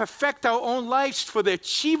how to perfect our own lives for the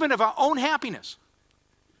achievement of our own happiness.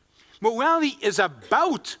 Morality is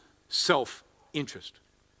about self-interest.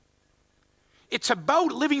 It's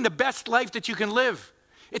about living the best life that you can live.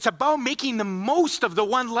 It's about making the most of the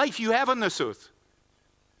one life you have on this earth.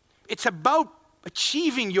 It's about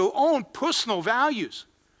achieving your own personal values,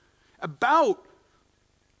 about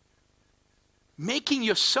making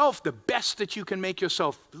yourself the best that you can make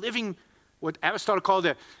yourself, living what Aristotle called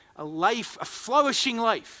a life, a flourishing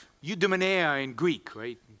life. Eudaimonia in Greek,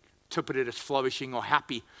 right? Interpreted as flourishing or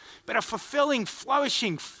happy, but a fulfilling,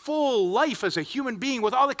 flourishing, full life as a human being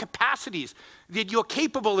with all the capacities that you're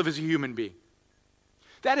capable of as a human being.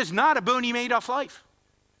 That is not a Bernie Madoff life.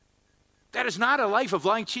 That is not a life of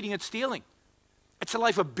lying, cheating, and stealing. It's a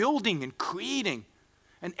life of building and creating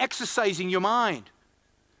and exercising your mind.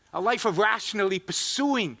 A life of rationally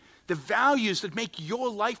pursuing the values that make your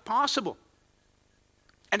life possible.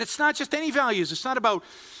 And it's not just any values. It's not about,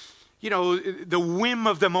 the whim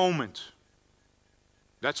of the moment.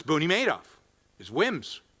 That's Bernie Madoff, his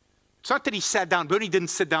whims. It's not that he sat down. Bernie didn't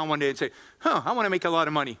sit down one day and say, I want to make a lot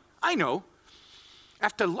of money. I know.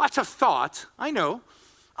 After lots of thought, I know.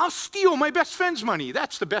 I'll steal my best friend's money.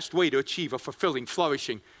 That's the best way to achieve a fulfilling,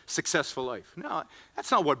 flourishing, successful life. No, that's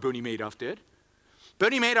not what Bernie Madoff did.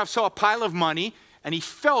 Bernie Madoff saw a pile of money, and he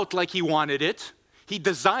felt like he wanted it. He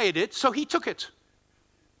desired it, so he took it.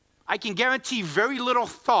 I can guarantee very little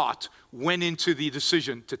thought went into the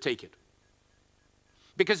decision to take it.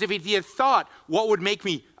 Because if he had thought, what would make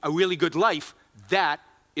me a really good life, that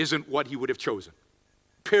isn't what he would have chosen.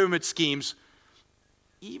 Pyramid schemes,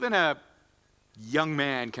 even a young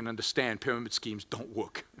man can understand pyramid schemes don't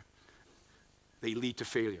work. They lead to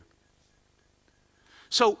failure.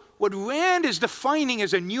 So what Rand is defining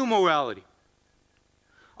as a new morality,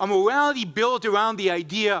 a morality built around the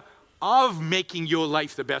idea of making your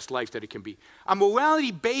life the best life that it can be. A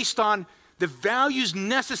morality based on the values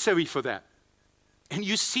necessary for that. And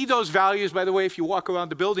you see those values, by the way, if you walk around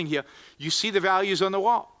the building here, you see the values on the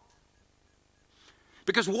wall.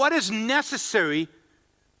 Because what is necessary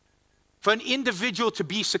for an individual to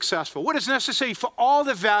be successful? What is necessary for all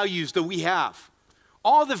the values that we have?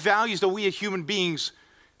 All the values that we as human beings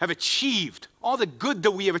have achieved, all the good that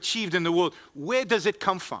we have achieved in the world, where does it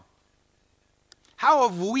come from? How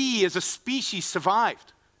have we as a species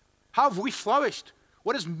survived? How have we flourished?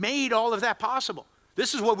 What has made all of that possible?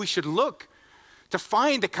 This is what we should look to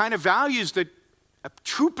find the kind of values that a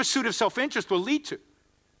true pursuit of self-interest will lead to.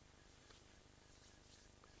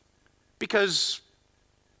 Because,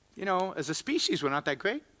 as a species, we're not that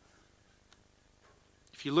great.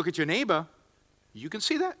 If you look at your neighbor, you can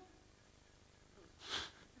see that.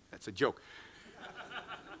 That's a joke.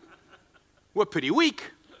 we're pretty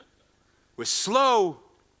weak. We're slow.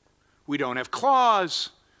 We don't have claws.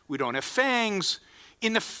 We don't have fangs.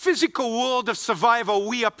 In the physical world of survival,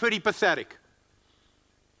 we are pretty pathetic.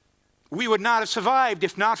 We would not have survived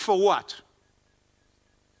if not for what?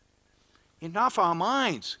 If not for our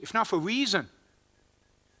minds, if not for reason.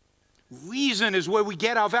 Reason is where we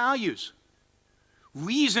get our values.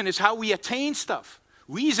 Reason is how we attain stuff.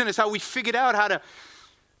 Reason is how we figured out how to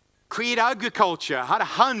create agriculture, how to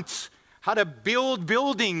hunt, how to build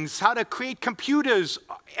buildings, how to create computers.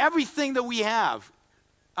 Everything that we have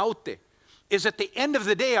out there is at the end of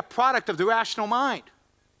the day a product of the rational mind.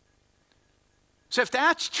 So if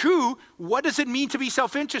that's true, what does it mean to be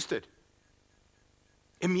self-interested?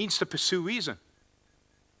 It means to pursue reason.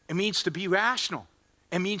 It means to be rational.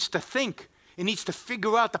 It means to think. It needs to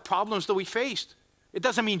figure out the problems that we faced. It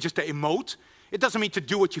doesn't mean just to emote. It doesn't mean to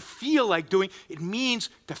do what you feel like doing. It means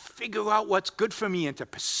to figure out what's good for me and to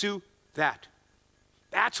pursue that.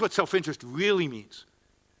 That's what self-interest really means.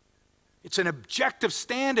 It's an objective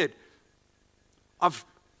standard of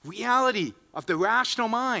reality, of the rational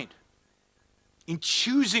mind, in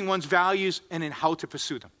choosing one's values and in how to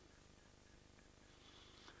pursue them.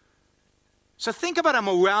 So think about a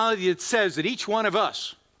morality that says that each one of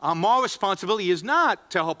us, our moral responsibility is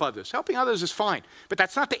not to help others. Helping others is fine, but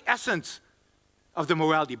that's not the essence of the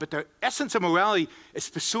morality. But the essence of morality is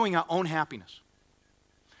pursuing our own happiness.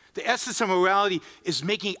 The essence of morality is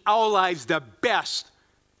making our lives the best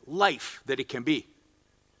life that it can be.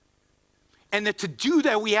 And that to do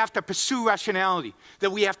that, we have to pursue rationality,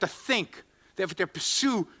 that we have to think, that we have to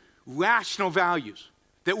pursue rational values,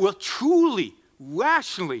 that will truly,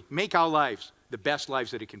 rationally make our lives the best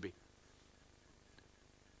lives that it can be.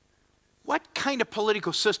 What kind of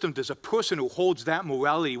political system does a person who holds that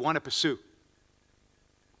morality want to pursue?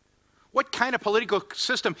 What kind of political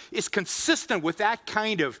system is consistent with that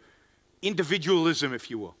kind of individualism,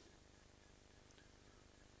 if you will?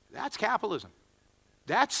 That's capitalism.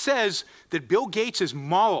 That says that Bill Gates is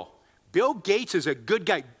moral. Bill Gates is a good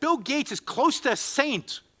guy. Bill Gates is close to a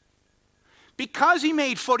saint because he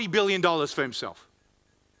made $40 billion for himself.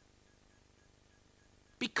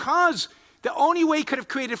 Because the only way he could have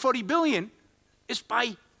created $40 billion is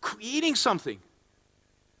by creating something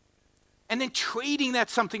and then trading that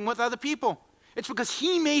something with other people. It's because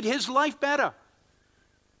he made his life better.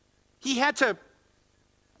 He had to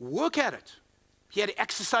work at it. He had to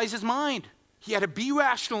exercise his mind. He had to be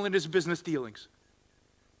rational in his business dealings.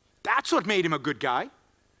 That's what made him a good guy.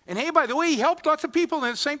 And hey, by the way, he helped lots of people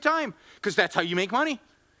at the same time, because that's how you make money.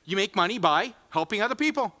 You make money by helping other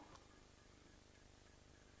people.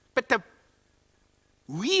 But the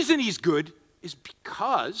reason he's good is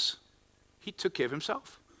because he took care of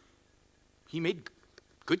himself. He made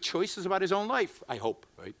good choices about his own life, I hope,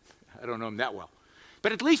 right? I don't know him that well.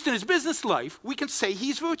 But at least in his business life, we can say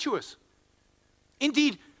he's virtuous.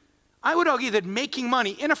 Indeed, I would argue that making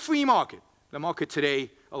money in a free market, the market today,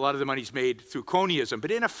 a lot of the money is made through cronyism,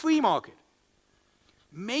 but in a free market,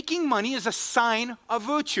 making money is a sign of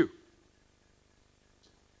virtue.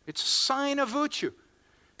 It's a sign of virtue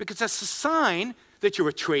because it's a sign that you're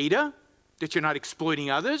a trader, that you're not exploiting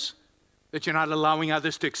others, that you're not allowing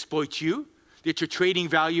others to exploit you, that you're trading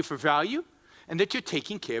value for value, and that you're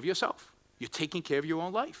taking care of yourself. You're taking care of your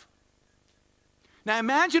own life. Now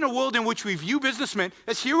imagine a world in which we view businessmen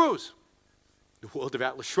as heroes. The world of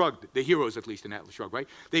Atlas Shrugged, the heroes at least in Atlas Shrugged, right?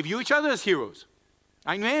 They view each other as heroes.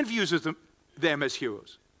 Ayn Rand views them as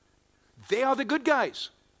heroes. They are the good guys.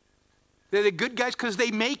 They're the good guys because they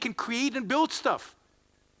make and create and build stuff.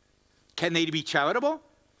 Can they be charitable?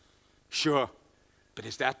 Sure. But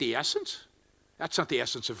is that the essence? That's not the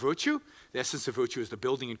essence of virtue. The essence of virtue is the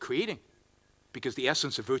building and creating. Because the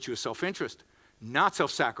essence of virtue is self-interest, not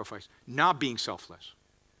self-sacrifice, not being selfless.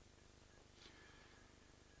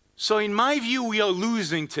 So in my view, we are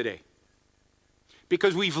losing today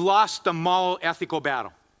because we've lost the moral, ethical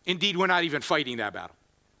battle. Indeed, we're not even fighting that battle.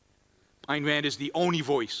 Ayn Rand is the only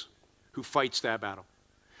voice who fights that battle.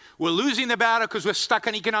 We're losing the battle because we're stuck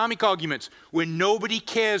on economic arguments where nobody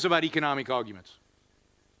cares about economic arguments.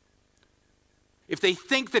 If they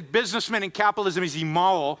think that businessmen and capitalism is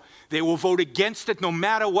immoral, they will vote against it no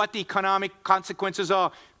matter what the economic consequences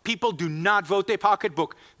are. People do not vote their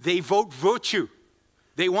pocketbook. They vote virtue.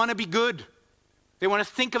 They want to be good. They want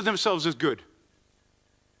to think of themselves as good.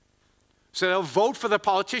 So they'll vote for the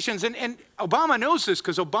politicians. And Obama knows this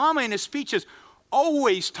because Obama in his speeches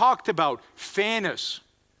always talked about fairness,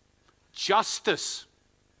 justice.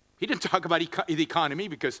 He didn't talk about the economy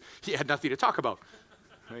because he had nothing to talk about,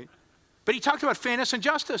 right? But he talked about fairness and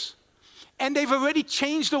justice. And they've already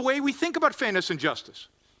changed the way we think about fairness and justice.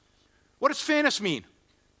 What does fairness mean?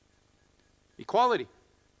 Equality.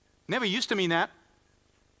 Never used to mean that.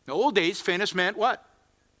 In the old days, fairness meant what?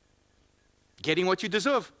 Getting what you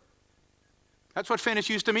deserve. That's what fairness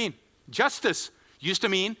used to mean. Justice used to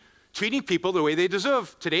mean treating people the way they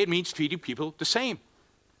deserve. Today it means treating people the same.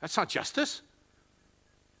 That's not justice.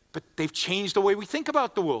 But they've changed the way we think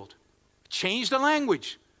about the world. Changed the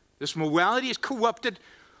language. This morality has corrupted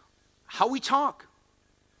how we talk.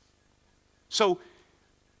 So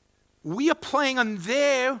we are playing on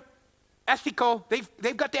their ethical,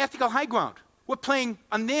 they've got the ethical high ground. We're playing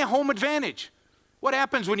on their home advantage. What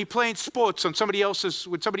happens when you play in sports on when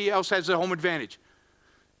somebody else has a home advantage?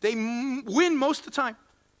 They win most of the time.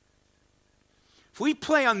 If we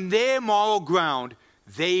play on their moral ground,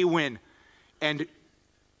 they win. And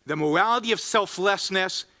the morality of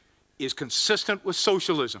selflessness is consistent with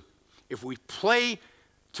socialism. If we play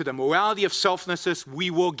to the morality of selflessness, we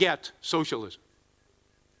will get socialism.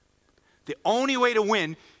 The only way to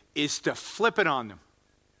win is to flip it on them.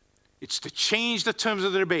 It's to change the terms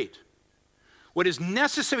of the debate. What is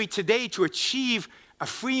necessary today to achieve a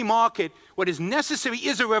free market, what is necessary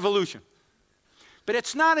is a revolution. But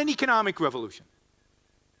it's not an economic revolution.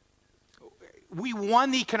 We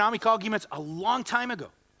won the economic arguments a long time ago.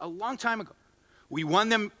 A long time ago. We won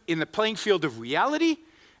them in the playing field of reality,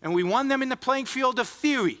 and we won them in the playing field of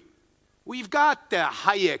theory. We've got the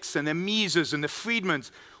Hayeks and the Mises and the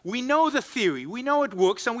Friedmans. We know the theory. We know it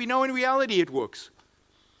works, and we know in reality it works.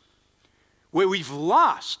 Where we've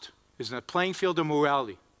lost is in the playing field of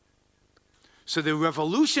morality. So the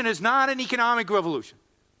revolution is not an economic revolution.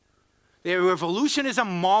 The revolution is a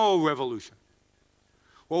moral revolution.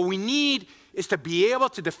 What we need is to be able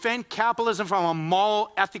to defend capitalism from a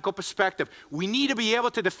moral, ethical perspective. We need to be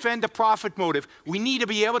able to defend the profit motive. We need to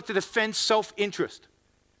be able to defend self-interest.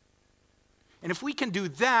 And if we can do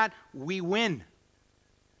that, we win.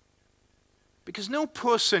 Because no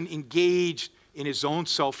person engaged in his own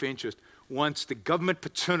self-interest wants the government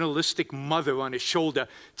paternalistic mother on his shoulder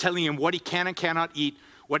telling him what he can and cannot eat,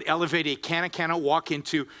 what elevator he can and cannot walk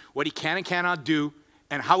into, what he can and cannot do,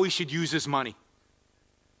 and how he should use his money.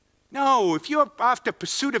 No, if you're after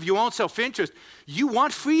pursuit of your own self-interest, you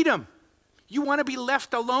want freedom. You want to be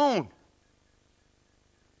left alone.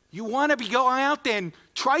 You want to be going out there and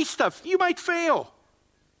try stuff. You might fail.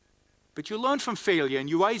 But you learn from failure and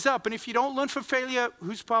you rise up. And if you don't learn from failure,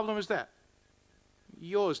 whose problem is that?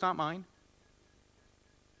 Yours, not mine.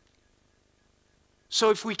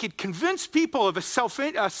 So if we could convince people of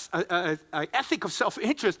an ethic of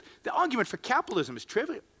self-interest, the argument for capitalism is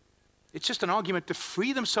trivial. It's just an argument to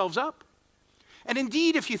free themselves up. And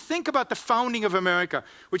indeed, if you think about the founding of America,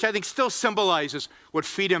 which I think still symbolizes what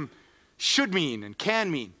freedom should mean and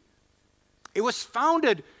can mean, it was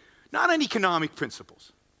founded not on economic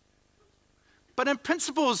principles, but on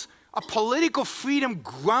principles of political freedom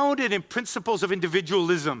grounded in principles of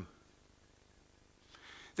individualism.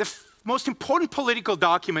 The most important political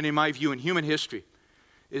document, in my view, in human history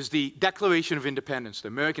is the Declaration of Independence, the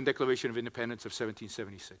American Declaration of Independence of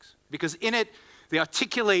 1776. Because in it, they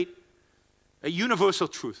articulate a universal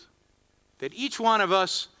truth, that each one of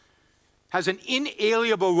us has an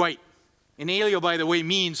inalienable right. Inalienable, by the way,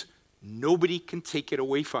 means nobody can take it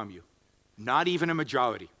away from you, not even a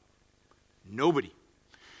majority. Nobody.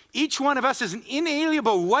 Each one of us has an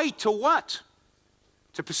inalienable right to what?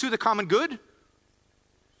 To pursue the common good?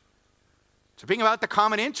 To bring about the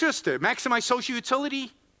common interest? To maximize social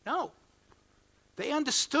utility? No. They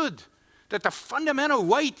understood that the fundamental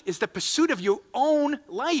right is the pursuit of your own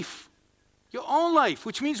life. Your own life,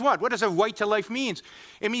 which means what? What does a right to life mean?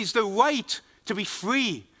 It means the right to be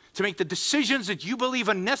free, to make the decisions that you believe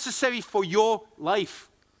are necessary for your life.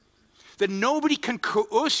 That nobody can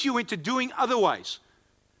coerce you into doing otherwise.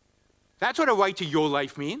 That's what a right to your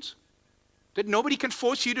life means. That nobody can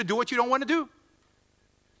force you to do what you don't want to do.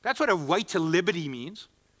 That's what a right to liberty means.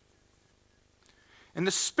 And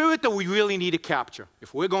the spirit that we really need to capture,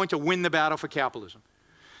 if we're going to win the battle for capitalism,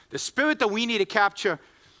 the spirit that we need to capture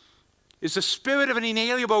is the spirit of an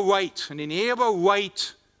inalienable right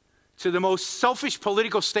to the most selfish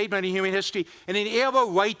political statement in human history, an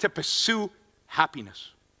inalienable right to pursue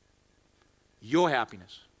happiness. Your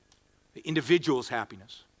happiness, the individual's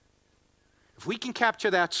happiness. If we can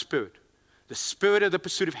capture that spirit, the spirit of the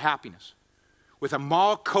pursuit of happiness, with a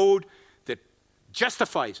moral code that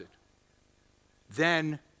justifies it,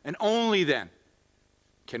 then and only then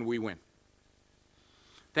can we win.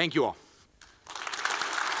 Thank you all.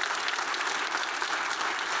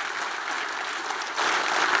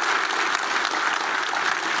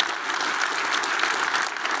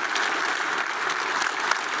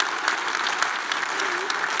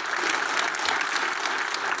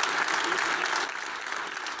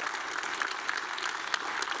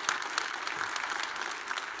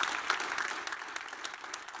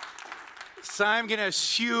 So I'm going to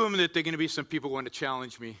assume that there are going to be some people who want to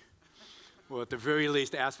challenge me, or at the very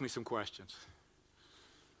least ask me some questions.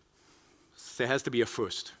 So there has to be a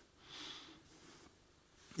first.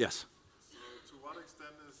 Yes? So to what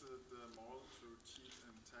extent is it moral to cheat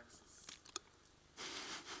in taxes?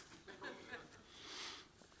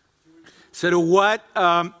 So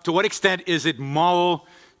to what extent is it moral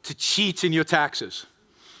to cheat in your taxes?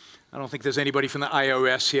 I don't think there's anybody from the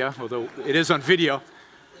IRS here, although it is on video.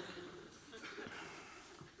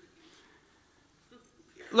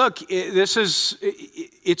 Look, it's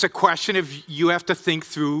a question of you have to think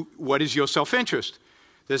through what is your self-interest.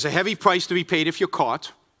 There's a heavy price to be paid if you're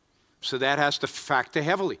caught, so that has to factor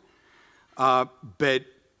heavily. But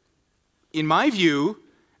in my view,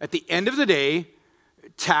 at the end of the day,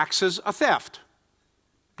 taxes are theft.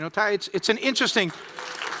 You know, it's an interesting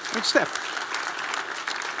step.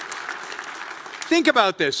 Think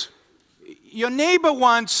about this. Your neighbor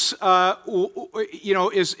wants,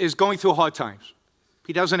 is going through hard times.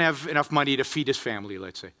 He doesn't have enough money to feed his family,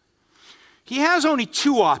 let's say. He has only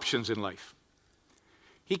two options in life.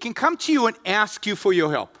 He can come to you and ask you for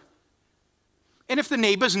your help. And if the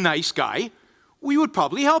neighbor's a nice guy, we would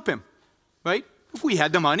probably help him, right? If we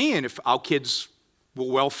had the money and if our kids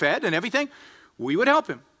were well fed and everything, we would help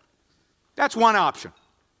him. That's one option.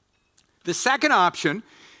 The second option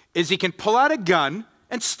is he can pull out a gun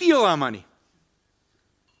and steal our money.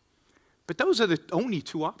 But those are the only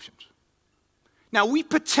two options. Now, we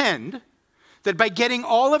pretend that by getting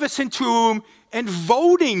all of us into a room and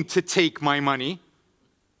voting to take my money,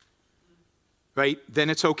 right, then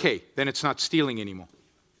it's okay. Then it's not stealing anymore.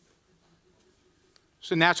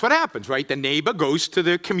 So that's what happens, right? The neighbor goes to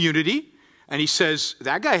the community and he says,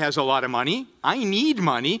 that guy has a lot of money. I need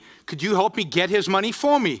money. Could you help me get his money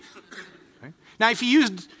for me? Right? Now, if you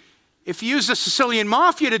used the Sicilian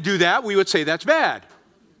mafia to do that, we would say that's bad.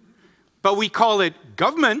 But we call it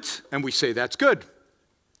government, and we say that's good,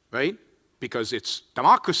 right? Because it's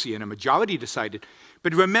democracy and a majority decided.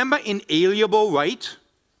 But remember inalienable right?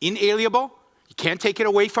 Inalienable? You can't take it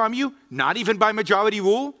away from you, not even by majority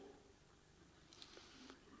rule.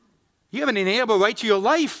 You have an inalienable right to your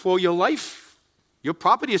life, or your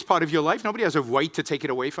property is part of your life. Nobody has a right to take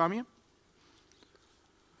it away from you.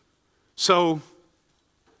 So,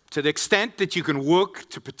 to the extent that you can work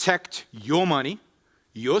to protect your money,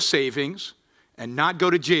 your savings, and not go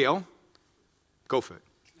to jail, go for it.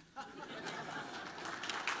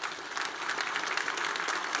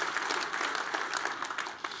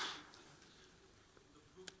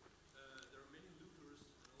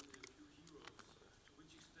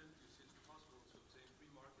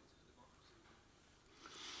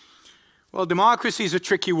 Well, democracy is a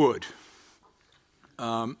tricky word.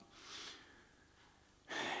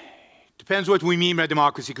 Depends what we mean by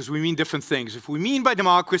democracy, because we mean different things. If we mean by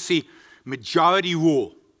democracy majority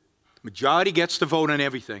rule, majority gets to vote on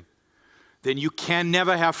everything, then you can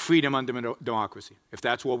never have freedom under democracy, if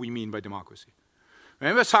that's what we mean by democracy.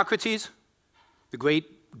 Remember Socrates, the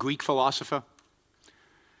great Greek philosopher?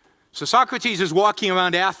 So Socrates is walking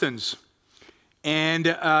around Athens, and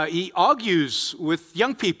he argues with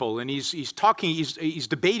young people, and he's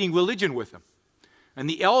debating religion with them. And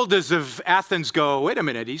the elders of Athens go, wait a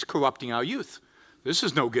minute, he's corrupting our youth. This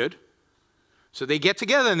is no good. So they get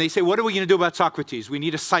together and they say, what are we going to do about Socrates? We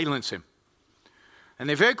need to silence him. And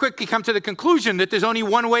they very quickly come to the conclusion that there's only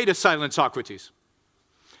one way to silence Socrates,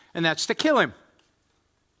 and that's to kill him.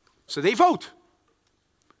 So they vote.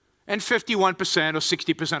 And 51% or 60%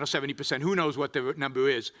 or 70%, who knows what the number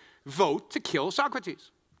is, vote to kill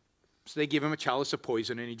Socrates. So they give him a chalice of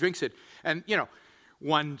poison and he drinks it. And, you know,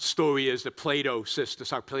 one story is that Plato says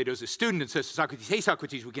to Plato's a student and says to Socrates, hey,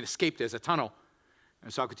 Socrates, we can escape, there's a tunnel.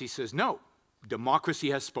 And Socrates says, no, democracy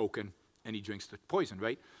has spoken, and he drinks the poison,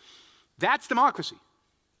 right? That's democracy.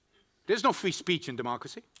 There's no free speech in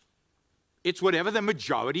democracy. It's whatever the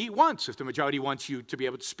majority wants. If the majority wants you to be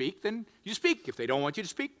able to speak, then you speak. If they don't want you to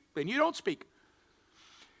speak, then you don't speak.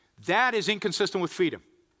 That is inconsistent with freedom.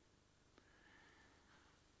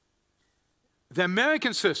 The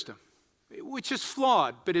American system, which is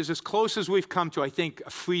flawed, but is as close as we've come to, I think, a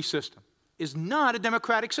free system, is not a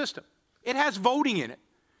democratic system. It has voting in it.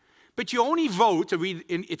 But you only vote,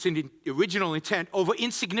 it's in the original intent, over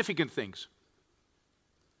insignificant things.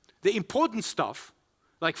 The important stuff,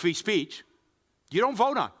 like free speech, you don't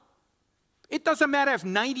vote on. It doesn't matter if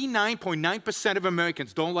 99.9% of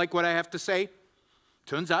Americans don't like what I have to say.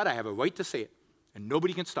 Turns out I have a right to say it, and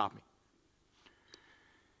nobody can stop me.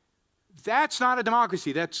 That's not a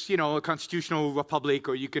democracy. That's, you know, a constitutional republic,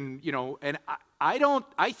 or you can, you know, and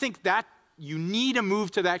I think that you need to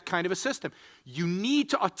move to that kind of a system. You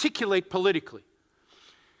need to articulate politically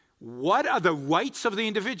What are the rights of the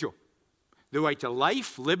individual? The right to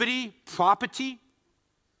life, liberty, property,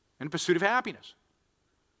 and pursuit of happiness.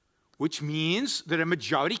 Which means that a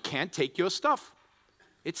majority can't take your stuff.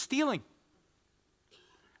 It's stealing.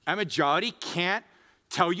 A majority can't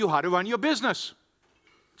tell you how to run your business.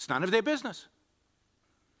 It's none of their business.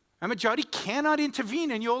 A majority cannot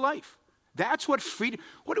intervene in your life. That's what freedom,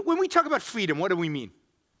 when we talk about freedom, what do we mean?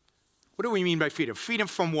 What do we mean by freedom? Freedom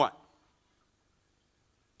from what?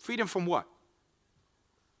 Freedom from what?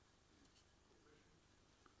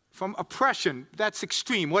 From oppression. That's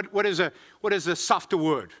extreme. What is a softer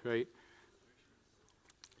word, right?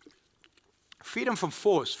 Freedom from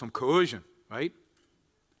force, from coercion, right?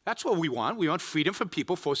 That's what we want. We want freedom from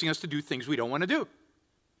people forcing us to do things we don't want to do.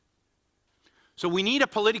 So we need a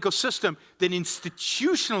political system that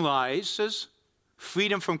institutionalizes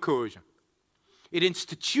freedom from coercion. It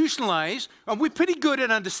institutionalizes, and we're pretty good at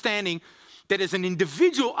understanding that as an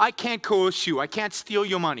individual, I can't coerce you. I can't steal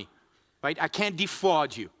your money, right? I can't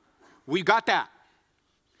defraud you. We've got that.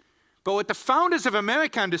 But what the founders of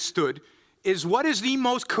America understood is what is the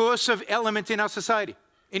most coercive element in our society,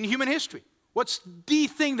 in human history? What's the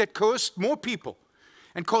thing that coerced more people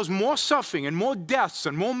and caused more suffering and more deaths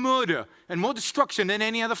and more murder and more destruction than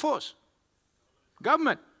any other force?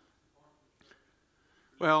 Government.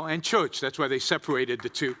 Well, and church. That's why they separated the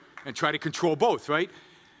two and try to control both, right?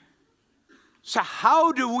 So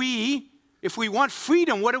how do we, if we want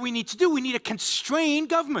freedom, what do we need to do? We need to constrain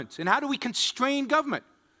government. And how do we constrain government?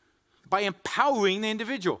 By empowering the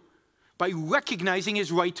individual, by recognizing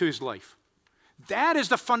his right to his life. That is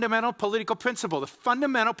the fundamental political principle. The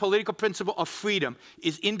fundamental political principle of freedom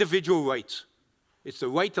is individual rights. It's the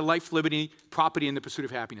right to life, liberty, property, and the pursuit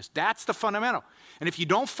of happiness. That's the fundamental. And if you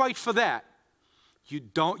don't fight for that,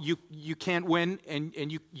 you can't win,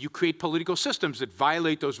 and you create political systems that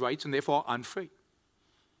violate those rights and therefore are unfree.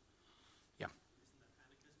 Yeah.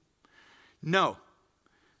 No.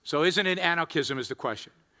 So isn't it anarchism is the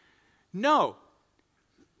question? No.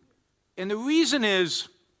 And the reason is,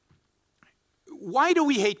 why do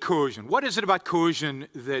we hate coercion? What is it about coercion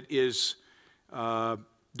that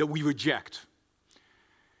we reject?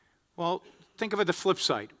 Well, think of it the flip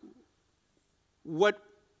side. What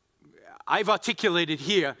I've articulated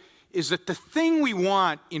here is that the thing we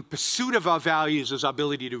want in pursuit of our values is our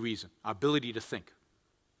ability to reason, our ability to think.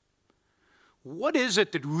 What is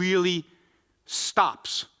it that really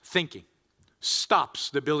stops thinking, stops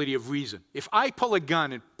the ability of reason? If I pull a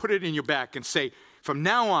gun and put it in your back and say, from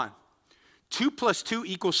now on, 2 +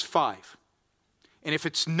 2 = 5. And if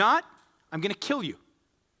it's not, I'm going to kill you.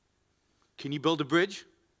 Can you build a bridge?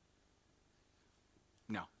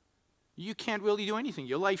 No. You can't really do anything.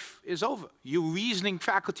 Your life is over. Your reasoning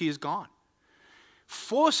faculty is gone.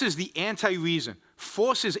 Force is the anti-reason.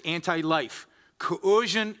 Force is anti-life.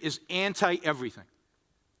 Coercion is anti-everything.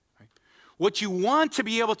 Right? What you want to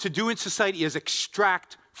be able to do in society is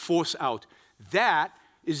extract force out. That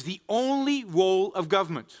is the only role of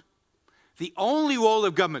government. The only role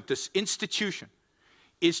of government, this institution,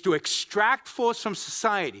 is to extract force from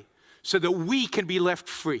society so that we can be left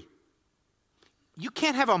free. You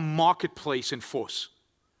can't have a marketplace in force.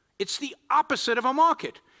 It's the opposite of a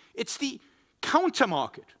market. It's the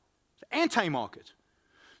counter-market, the anti-market.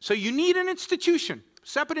 So you need an institution,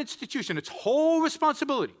 separate institution. Its whole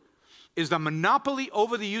responsibility is the monopoly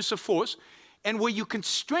over the use of force, and where you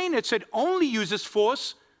constrain it so it only uses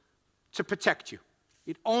force to protect you.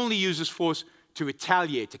 It only uses force to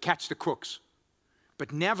retaliate, to catch the crooks,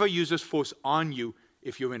 but never uses force on you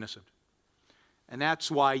if you're innocent. And that's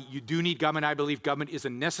why you do need government. I believe government is a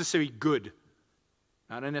necessary good,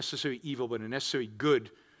 not a necessary evil, but a necessary good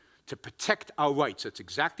to protect our rights. That's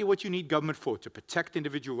exactly what you need government for, to protect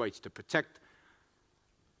individual rights, to protect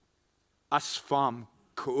us from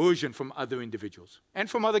coercion from other individuals and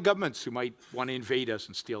from other governments who might want to invade us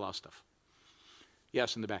and steal our stuff.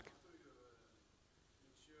 Yes, in the back.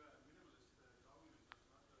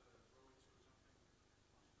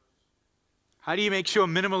 How do you make sure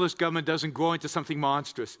minimalist government doesn't grow into something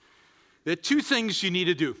monstrous? There are two things you need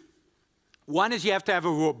to do. One is you have to have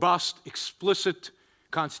a robust, explicit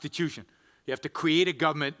constitution. You have to create a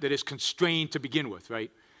government that is constrained to begin with,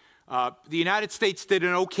 right? The United States did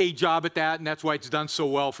an okay job at that, and that's why it's done so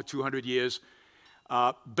well for 200 years.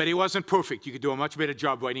 But it wasn't perfect. You could do a much better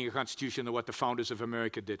job writing a constitution than what the founders of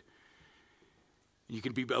America did. You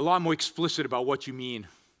can be a lot more explicit about what you mean.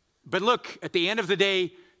 But look, at the end of the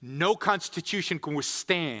day, no constitution can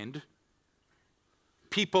withstand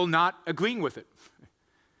people not agreeing with it.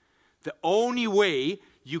 The only way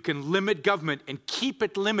you can limit government and keep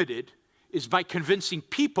it limited is by convincing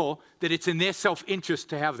people that it's in their self-interest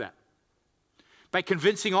to have that. by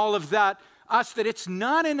convincing all of us that it's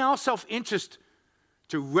not in our self-interest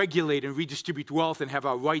to regulate and redistribute wealth and have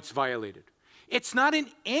our rights violated. It's not in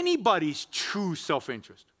anybody's true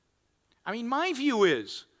self-interest. I mean, my view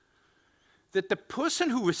is that the person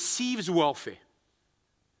who receives welfare,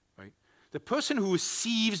 right, the person who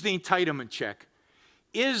receives the entitlement check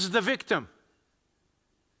is the victim.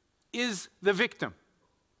 Is the victim.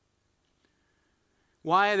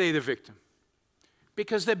 Why are they the victim?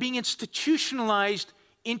 Because they're being institutionalized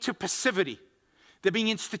into passivity. They're being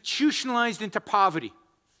institutionalized into poverty.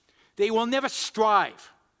 They will never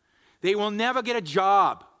strive. They will never get a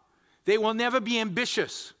job. They will never be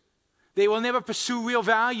ambitious. They will never pursue real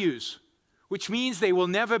values, which means they will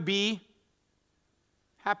never be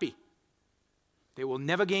happy. They will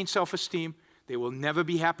never gain self-esteem. They will never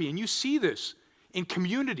be happy. And you see this in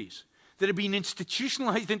communities that are being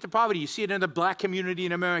institutionalized into poverty. You see it in the black community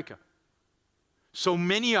in America. So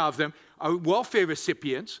many of them are welfare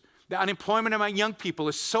recipients. The unemployment among young people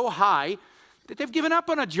is so high that they've given up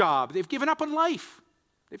on a job. They've given up on life.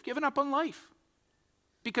 They've given up on life.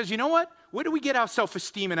 Because you know what? Where do we get our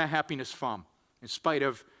self-esteem and our happiness from? In spite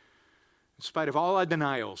of all our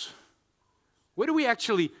denials. Where do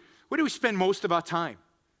we spend most of our time?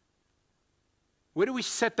 Where do we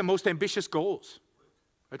set the most ambitious goals?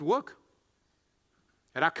 At work.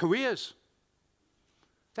 At our careers.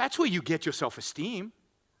 That's where you get your self-esteem.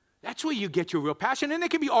 That's where you get your real passion. And there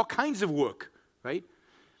can be all kinds of work, right?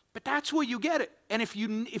 But that's where you get it. And if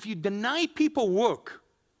you deny people work,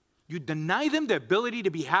 you deny them the ability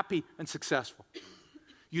to be happy and successful.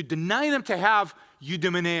 You deny them to have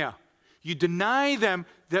eudaimonia. You deny them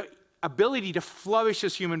the ability to flourish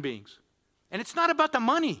as human beings. And it's not about the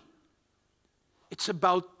money. It's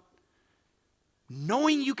about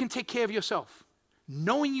knowing you can take care of yourself.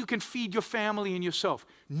 Knowing you can feed your family and yourself.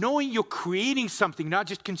 Knowing you're creating something, not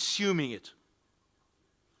just consuming it.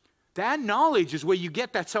 That knowledge is where you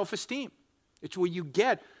get that self-esteem. It's where you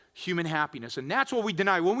get human happiness. And that's what we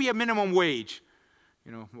deny. When we have minimum wage,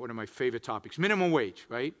 you know, one of my favorite topics, minimum wage,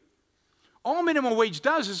 right? All minimum wage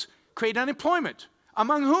does is create unemployment.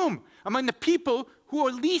 Among whom? Among the people who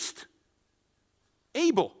are least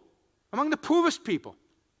able. Among the poorest people.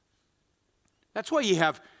 That's why you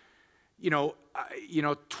have, 20+%,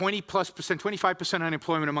 25%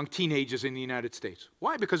 unemployment among teenagers in the United States.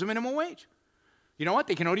 Why? Because of minimum wage. You know what?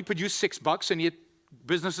 They can only produce $6, and yet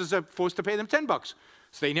businesses are forced to pay them $10.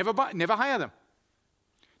 So they never hire them.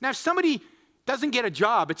 Now, if somebody doesn't get a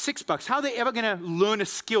job at $6, how are they ever going to learn a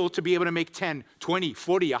skill to be able to make 10, 20,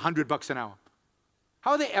 40, $100 an hour?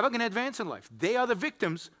 How are they ever going to advance in life? They are the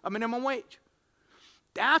victims of minimum wage.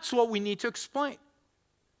 That's what we need to explain.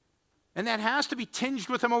 And that has to be tinged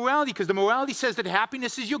with a morality, because the morality says that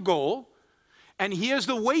happiness is your goal, and here's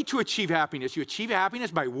the way to achieve happiness. You achieve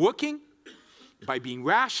happiness by working, by being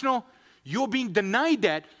rational. You're being denied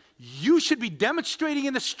that. You should be demonstrating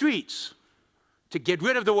in the streets to get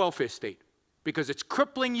rid of the welfare state, because it's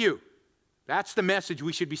crippling you. That's the message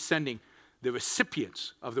we should be sending the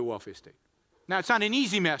recipients of the welfare state. Now, it's not an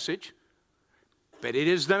easy message, but it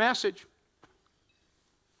is the message.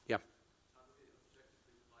 Yeah.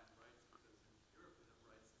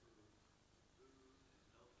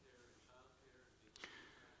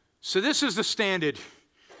 So this is the standard.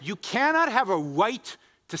 You cannot have a right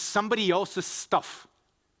to somebody else's stuff.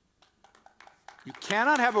 You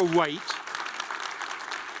cannot have a right.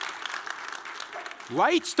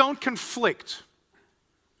 Rights don't conflict.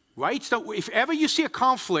 Rights don't, if ever you see a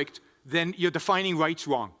conflict, then you're defining rights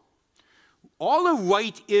wrong. All a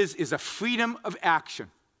right is a freedom of action.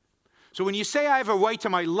 So when you say I have a right to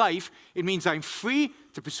my life, it means I'm free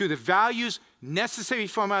to pursue the values necessary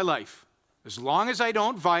for my life, as long as I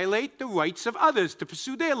don't violate the rights of others to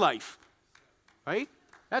pursue their life. Right?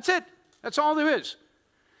 That's it. That's all there is.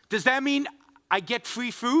 Does that mean I get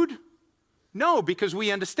free food? No, because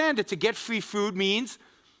we understand that to get free food means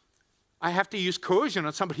I have to use coercion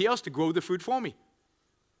on somebody else to grow the food for me.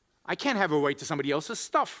 I can't have a right to somebody else's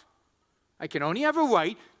stuff. I can only have a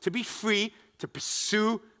right to be free to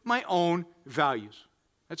pursue my own values.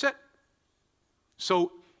 That's it.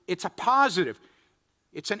 So it's a positive.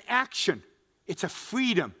 It's an action. It's a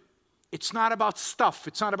freedom. It's not about stuff.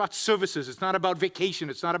 It's not about services. It's not about vacation.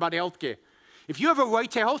 It's not about health care. If you have a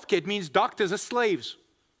right to health care, it means doctors are slaves.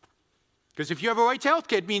 Because if you have a right to health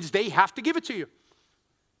care, it means they have to give it to you.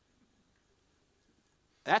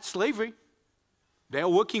 That's slavery. They're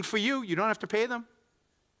working for you. You don't have to pay them.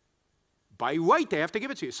 By right, they have to give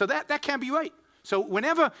it to you. So that can't be right. So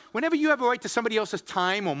whenever you have a right to somebody else's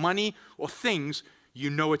time or money or things, you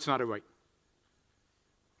know it's not a right.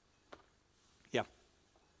 Yeah.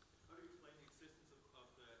 How do you explain the existence of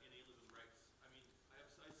inalienable rights? I mean,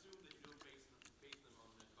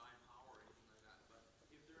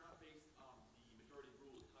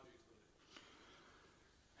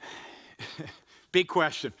 Big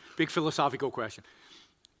question, big philosophical question.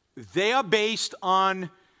 They are based on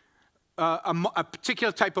a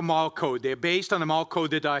particular type of moral code. They're based on the moral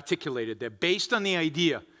code that I articulated. They're based on the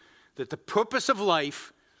idea that the purpose of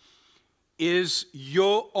life is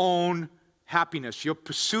your own happiness, your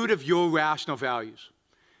pursuit of your rational values.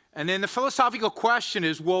 And then the philosophical question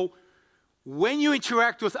is, well, when you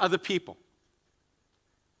interact with other people,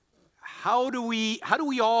 how do we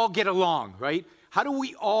all get along, right? How do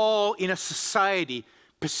we all in a society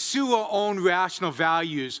pursue our own rational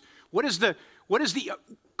values? What is the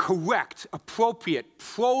correct, appropriate,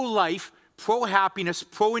 pro-life, pro-happiness,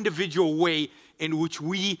 pro-individual way in which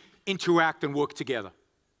we interact and work together?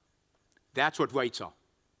 That's what rights are.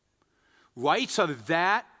 Rights are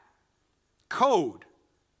that code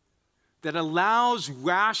that allows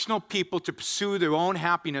rational people to pursue their own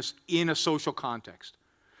happiness in a social context.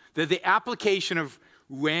 They're the application of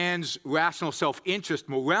Rand's rational self-interest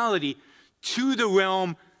morality to the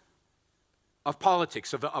realm of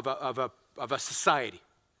politics, of a society.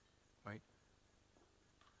 Right?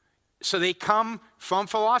 So they come from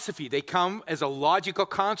philosophy. They come as a logical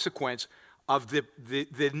consequence of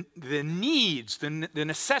the needs, the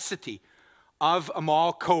necessity of a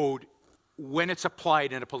moral code when it's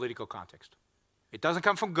applied in a political context. It doesn't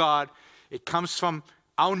come from God. It comes from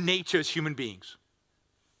our nature as human beings.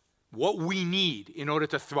 What we need in order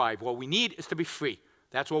to thrive, what we need is to be free.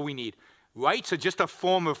 That's what we need. Rights are just a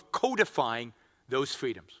form of codifying those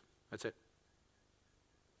freedoms. That's it.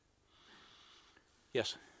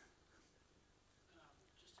 Yes?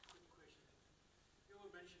 Just a quick question. You were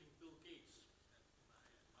mentioning Bill Gates and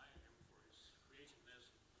my for his creativeness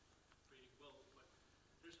and creating wealth, but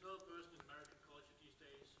there's another person in American culture these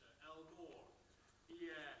days, Al Gore. He's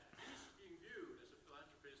being viewed as a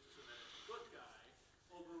philanthropist, as a good guy,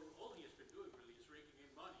 although all he has been doing really is raking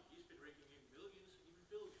in money. He's been raking in millions, even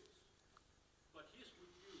billions. But he's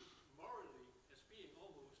viewed morally as being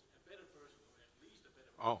almost a better person, or at least a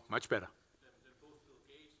better person. Oh, much better.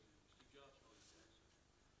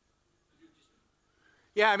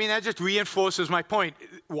 Yeah, I mean, that just reinforces my point.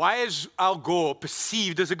 Why is Al Gore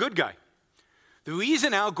perceived as a good guy? The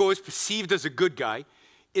reason Al Gore is perceived as a good guy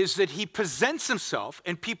is that he presents himself,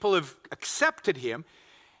 and people have accepted him,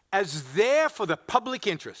 as there for the public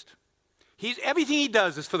interest. Everything he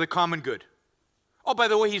does is for the common good. Oh, by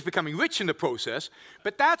the way, he's becoming rich in the process,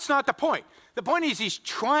 but that's not the point. The point is he's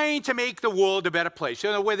trying to make the world a better place.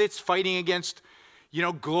 You know, whether it's fighting against,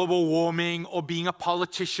 global warming or being a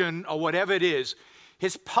politician or whatever it is,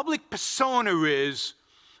 his public persona is,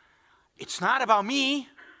 it's not about me.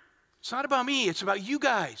 It's not about me. It's about you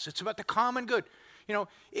guys. It's about the common good.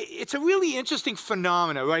 It's a really interesting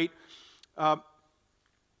phenomena, right?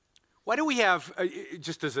 Why do we have,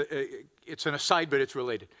 just as it's an aside, but it's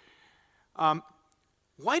related.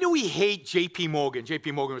 Why do we hate J.P. Morgan?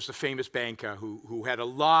 J.P. Morgan was the famous banker who had a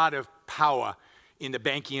lot of power in the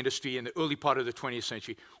banking industry in the early part of the 20th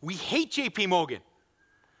century. We hate J.P. Morgan,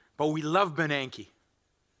 but we love Bernanke.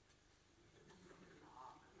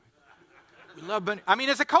 We love Bernanke. I mean,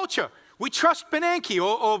 as a culture, we trust Bernanke.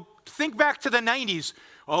 Or think back to the 90s.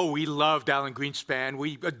 Oh, we loved Alan Greenspan.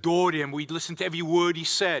 We adored him. We listened to every word he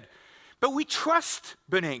said. But we trust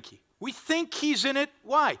Bernanke. We think he's in it.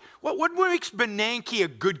 Why? What makes Bernanke a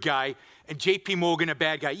good guy and J.P. Morgan a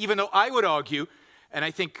bad guy? Even though I would argue, and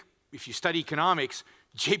I think if you study economics,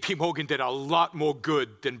 J.P. Morgan did a lot more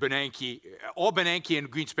good than Bernanke. All Bernanke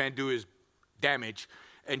and Greenspan do is damage.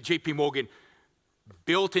 And J.P. Morgan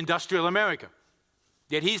built industrial America.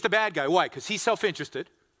 Yet he's the bad guy. Why? Because he's self-interested.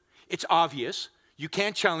 It's obvious. You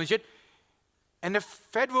can't challenge it. And the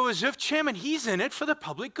Federal Reserve Chairman, he's in it for the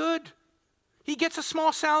public good. He gets a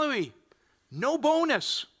small salary. No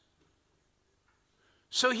bonus.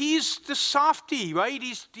 So he's the softy, right?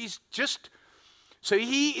 He's just... So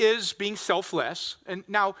he is being selfless. And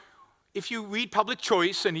now, if you read Public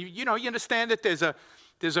Choice, and you understand that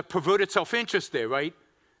there's a perverted self-interest there, right?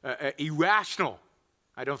 Irrational.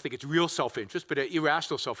 I don't think it's real self-interest, but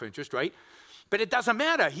irrational self-interest, right? But it doesn't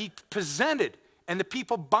matter. He presented, and the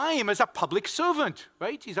people buy him as a public servant,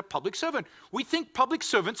 right? He's a public servant. We think public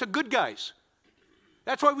servants are good guys.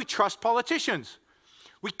 That's why we trust politicians.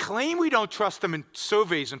 We claim we don't trust them in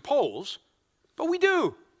surveys and polls, but we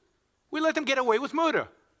do. We let them get away with murder,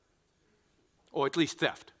 or at least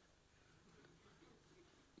theft.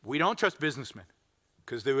 We don't trust businessmen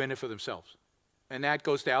because they're in it for themselves. And that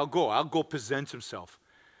goes to Al Gore. Al Gore presents himself.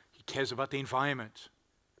 He cares about the environment,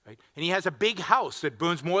 right? And he has a big house that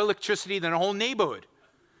burns more electricity than a whole neighborhood,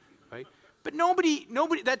 right? But nobody,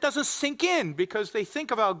 that doesn't sink in because they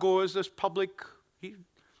think of Al Gore as this public,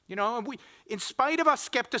 You know, and in spite of our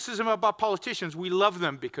skepticism about politicians, we love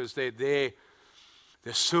them because they're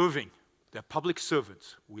serving. They're public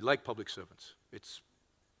servants. We like public servants.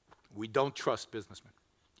 We don't trust businessmen,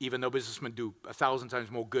 even though businessmen do 1,000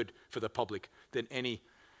 times more good for the public than any,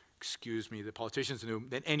 the politicians do,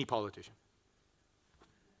 than any politician.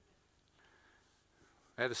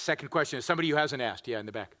 I have a second question. Is somebody who hasn't asked? Yeah, in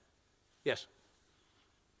the back. Yes.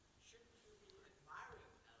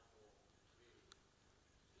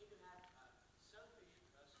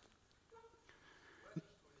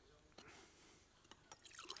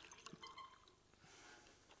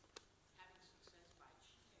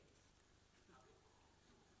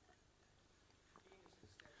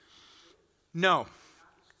 No.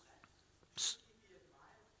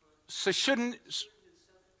 So shouldn't,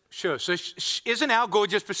 sure, so isn't Al Gore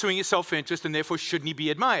just pursuing his self-interest and therefore shouldn't he be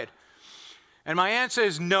admired? And my answer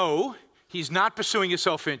is no, he's not pursuing his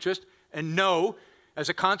self-interest, and no, as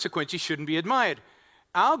a consequence, he shouldn't be admired.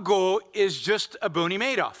 Al Gore is just a Bernie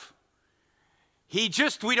Madoff.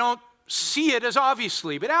 We don't see it as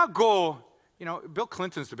obviously, but Al Gore, you know, Bill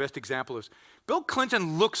Clinton's the best example of this. Bill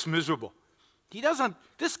Clinton looks miserable.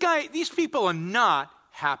 These people are not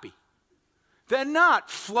happy. They're not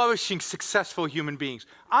flourishing, successful human beings.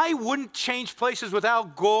 I wouldn't change places with Al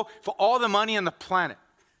Gore for all the money on the planet.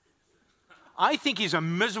 I think he's a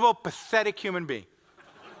miserable, pathetic human being.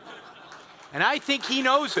 And I think he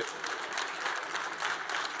knows it.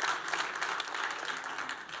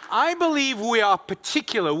 I believe we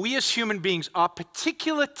as human beings, are a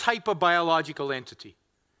particular type of biological entity.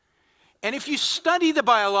 And if you study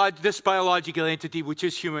this biological entity, which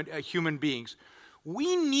is human beings,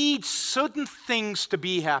 we need certain things to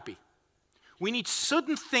be happy. We need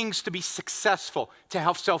certain things to be successful, to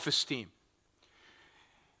have self-esteem.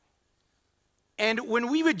 And when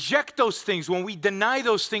we reject those things, when we deny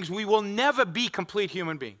those things, we will never be complete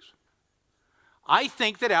human beings. I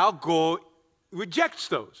think that Al Gore rejects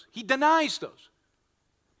those. He denies those.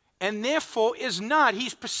 And therefore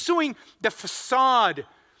he's pursuing the facade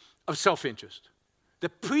of self-interest, the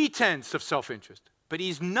pretense of self-interest, but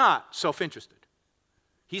he's not self-interested.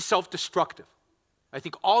 He's self-destructive. I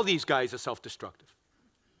think all these guys are self-destructive.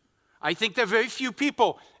 I think there are very few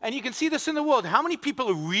people, and you can see this in the world, how many people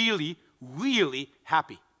are really, really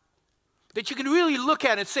happy? That you can really look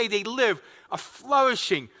at and say they live a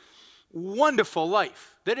flourishing, wonderful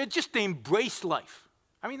life, that they embrace life.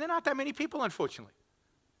 I mean, there are not that many people, unfortunately.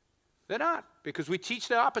 They're not, because we teach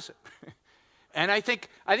the opposite. And I think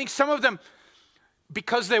some of them,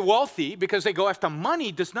 because they're wealthy, because they go after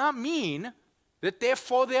money, does not mean that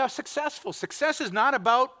therefore they are successful. Success is not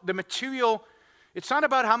about the material. It's not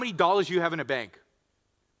about how many dollars you have in a bank.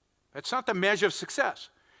 That's not the measure of success.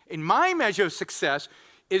 In my measure of success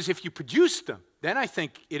is if you produce them, then I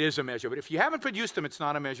think it is a measure. But if you haven't produced them, it's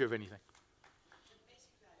not a measure of anything.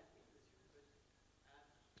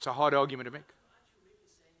 It's a hard argument to make.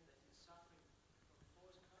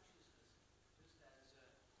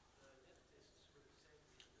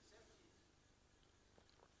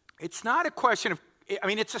 It's not a question of, I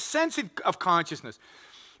mean, it's a sense of consciousness.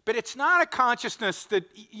 But it's not a consciousness that,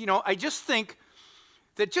 you know, I just think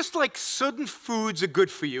that just like certain foods are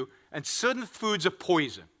good for you and certain foods are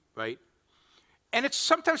poison, right? And it's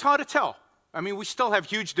sometimes hard to tell. I mean, we still have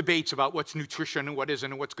huge debates about what's nutrition and what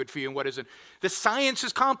isn't and what's good for you and what isn't. The science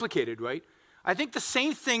is complicated, right? I think the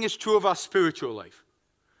same thing is true of our spiritual life.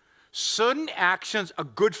 Certain actions are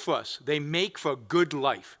good for us. They make for a good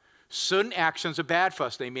life. Certain actions are bad for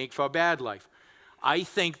us. They make for a bad life. I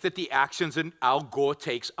think that the actions that Al Gore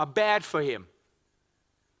takes are bad for him.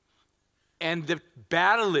 And the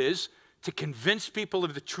battle is to convince people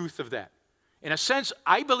of the truth of that. In a sense,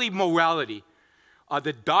 I believe morality are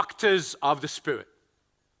the doctors of the spirit.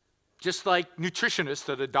 Just like nutritionists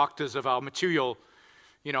are the doctors of our material,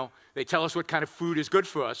 you know, they tell us what kind of food is good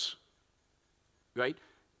for us, right?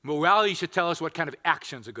 Morality should tell us what kind of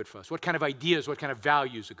actions are good for us, what kind of ideas, what kind of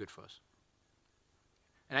values are good for us.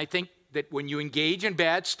 And I think that when you engage in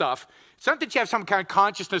bad stuff, it's not that you have some kind of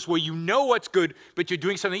consciousness where you know what's good, but you're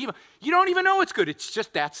doing something evil. You don't even know what's good. It's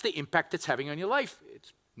just that's the impact it's having on your life.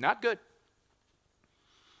 It's not good.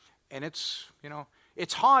 And it's, you know,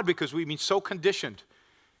 it's hard because we've been so conditioned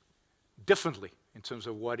differently in terms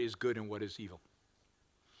of what is good and what is evil.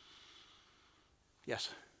 Yes?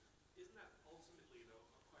 Isn't that ultimately, though,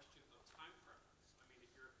 a question of time preference? I mean,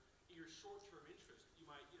 if you're in your short-term interest, you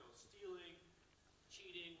might, you know, stealing,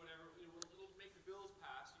 cheating, whatever, you know, it'll make the bills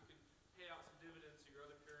pass. You can pay out some dividends to your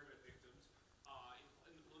other pyramid victims.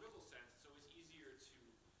 In the political sense, it's always easier to,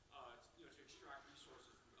 you know, to extract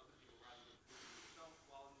resources from other people rather than yourself.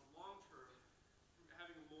 While in the long term,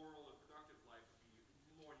 having a moral and productive life would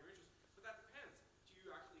be more in your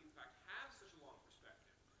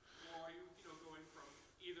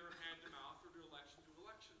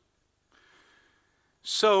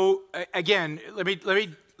So again, let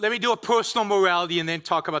me do a personal morality and then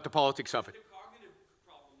talk about the politics of it. It's a cognitive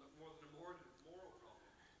problem more than a moral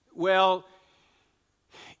problem. Well,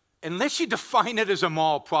 unless you define it as a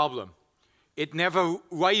moral problem, it never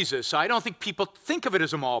rises. So I don't think people think of it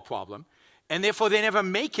as a moral problem, and therefore they never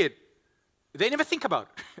make it. They never think about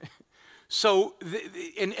it. So,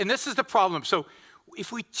 and this is the problem. So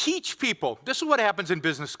if we teach people, this is what happens in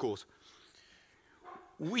business schools.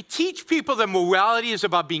 We teach people that morality is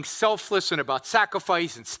about being selfless and about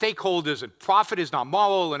sacrifice and stakeholders and profit is not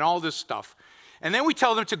moral and all this stuff. And then we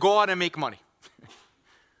tell them to go out and make money.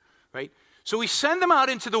 Right? So we send them out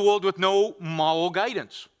into the world with no moral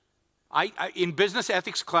guidance. In business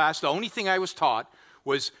ethics class, the only thing I was taught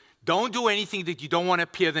was don't do anything that you don't want to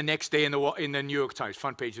appear the next day in the New York Times,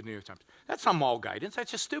 front page of the New York Times. That's not moral guidance.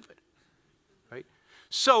 That's just stupid. Right?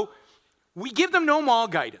 So we give them no moral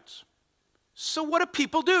guidance. So what do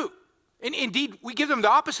people do? And indeed, we give them the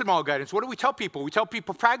opposite moral guidance. What do we tell people? We tell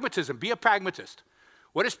people pragmatism. Be a pragmatist.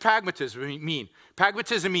 What does pragmatism mean?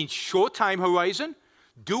 Pragmatism means short time horizon.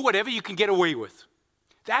 Do whatever you can get away with.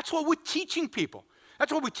 That's what we're teaching people.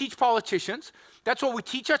 That's what we teach politicians. That's what we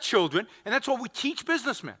teach our children. And that's what we teach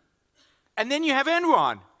businessmen. And then you have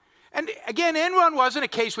Enron. And again, Enron wasn't a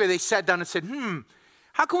case where they sat down and said,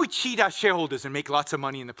 how can we cheat our shareholders and make lots of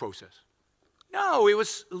money in the process? No, it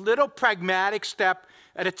was a little pragmatic step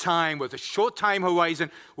at a time with a short time horizon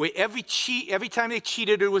where every time they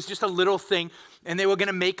cheated, it was just a little thing, and they were going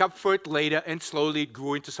to make up for it later, and slowly it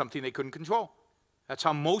grew into something they couldn't control. That's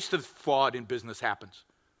how most of fraud in business happens.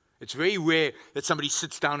 It's very rare that somebody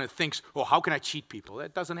sits down and thinks, oh, how can I cheat people?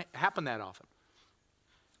 That doesn't happen that often.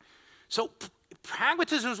 So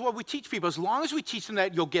pragmatism is what we teach people. As long as we teach them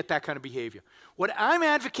that, you'll get that kind of behavior. What I'm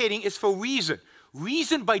advocating is for reason.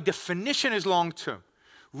 Reason by definition is long-term.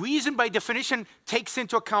 Reason by definition takes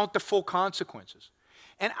into account the full consequences.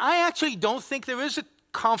 And I actually don't think there is a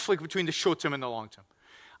conflict between the short-term and the long-term.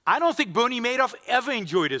 I don't think Bernie Madoff ever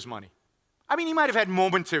enjoyed his money. I mean, he might have had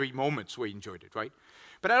momentary moments where he enjoyed it, right?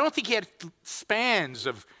 But I don't think he had spans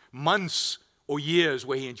of months or years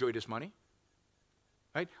where he enjoyed his money,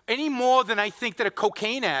 right? Any more than I think that a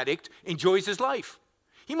cocaine addict enjoys his life.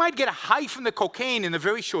 He might get a high from the cocaine in a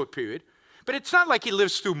very short period, but it's not like he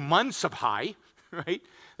lives through months of high, right?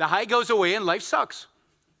 The high goes away and life sucks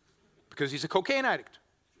because he's a cocaine addict.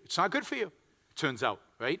 It's not good for you, it turns out,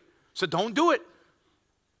 right? So don't do it.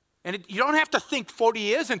 And you don't have to think 40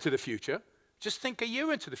 years into the future. Just think a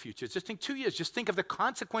year into the future. Just think 2 years. Just think of the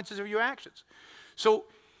consequences of your actions. So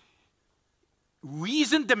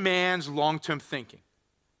reason demands long-term thinking.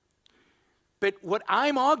 But what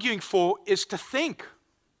I'm arguing for is to think.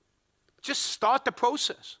 Just start the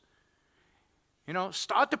process. You know,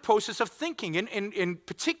 start the process of thinking. And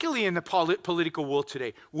particularly in the political world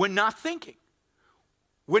today, we're not thinking.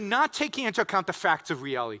 We're not taking into account the facts of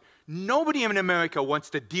reality. Nobody in America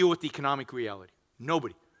wants to deal with the economic reality.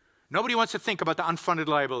 Nobody. Nobody wants to think about the unfunded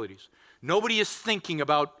liabilities. Nobody is thinking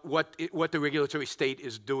about what the regulatory state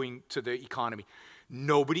is doing to the economy.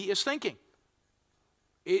 Nobody is thinking.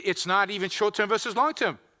 It's not even short-term versus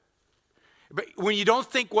long-term. But when you don't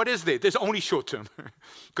think, what is there? There's only short-term.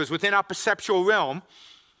 Because within our perceptual realm,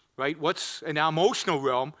 right, what's in our emotional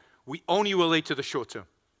realm, we only relate to the short-term.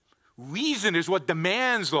 Reason is what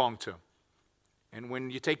demands long-term. And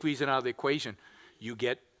when you take reason out of the equation, you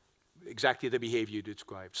get exactly the behavior you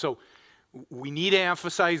described. So we need to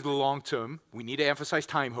emphasize the long term. We need to emphasize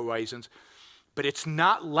time horizons. But it's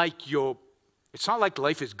not like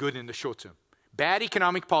life is good in the short term. Bad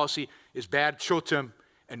economic policy is bad short term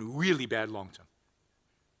and really bad long term.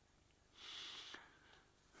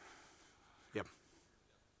 Yep. I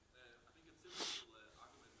think a simple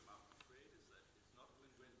argument about trade is that it's not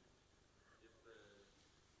win-win. If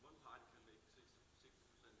one party can make 60%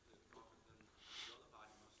 profit, then the other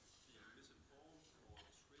party must be misinformed or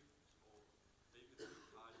tricked, or maybe the other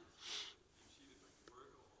party is being cheated by the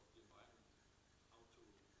worker or the environment. How to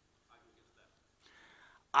argue against that?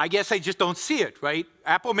 I guess I just don't see it, right?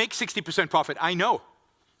 Apple makes 60% profit. I know.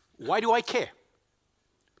 Why do I care?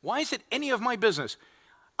 Why is it any of my business?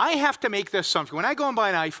 I have to make the assumption. When I go and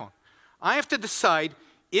buy an iPhone, I have to decide,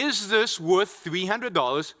 is this worth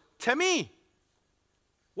 $300 to me?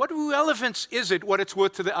 What relevance is it what it's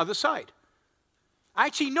worth to the other side? I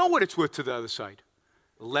actually know what it's worth to the other side.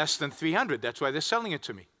 Less than 300. That's why they're selling it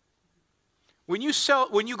to me. When you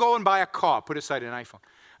go and buy a car, put aside an iPhone,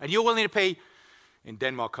 and you're willing to pay, in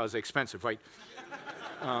Denmark cars are expensive, right?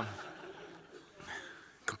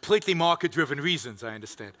 Completely market-driven reasons, I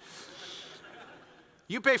understand.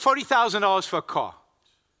 You pay $40,000 for a car.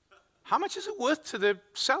 How much is it worth to the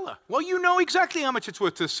seller? Well, you know exactly how much it's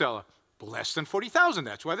worth to the seller. less than 40,000.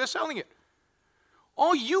 That's why they're selling it.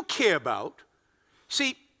 All you care about,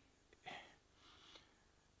 see,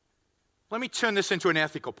 let me turn this into an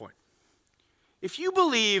ethical point. If you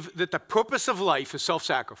believe that the purpose of life is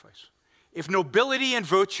self-sacrifice, if nobility and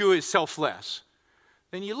virtue is selfless,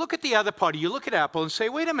 then you look at the other party, you look at Apple and say,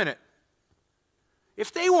 wait a minute.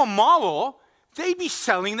 If they were moral, they'd be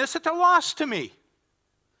selling this at a loss to me.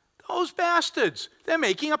 Those bastards, they're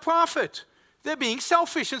making a profit. They're being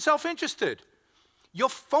selfish and self-interested. Your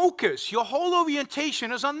focus, your whole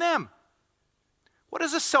orientation is on them. What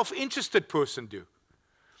does a self-interested person do?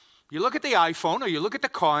 You look at the iPhone or you look at the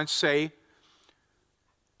car and say,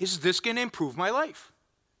 is this going to improve my life?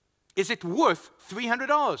 Is it worth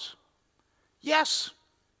 $300? Yes,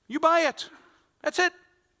 you buy it. That's it.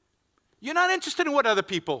 You're not interested in what other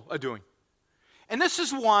people are doing. And this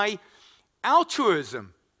is why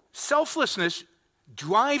altruism, selflessness,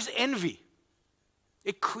 drives envy.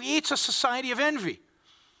 It creates a society of envy.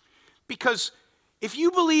 Because if you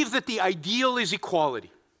believe that the ideal is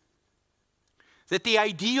equality, that the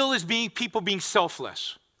ideal is people being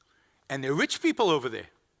selfless, and there are rich people over there,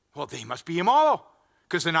 well, they must be immoral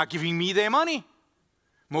because they're not giving me their money.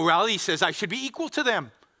 Morality says I should be equal to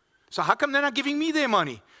them. So how come they're not giving me their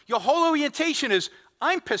money? Your whole orientation is,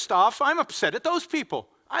 I'm pissed off, I'm upset at those people.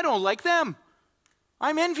 I don't like them.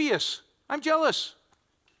 I'm envious. I'm jealous.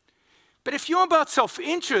 But if you're about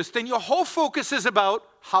self-interest, then your whole focus is about,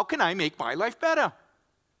 how can I make my life better?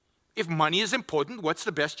 If money is important, what's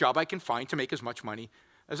the best job I can find to make as much money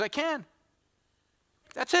as I can?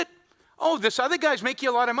 That's it. Oh, this other guy's making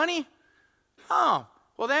a lot of money? Oh,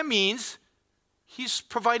 well, that means he's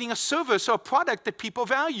providing a service or a product that people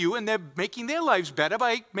value, and they're making their lives better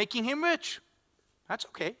by making him rich. That's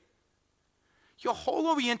okay. Your whole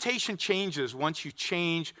orientation changes once you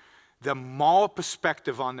change the moral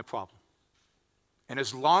perspective on the problem. And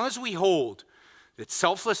as long as we hold that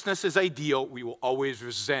selflessness is ideal, we will always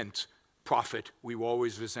resent profit. We will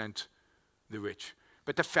always resent the rich.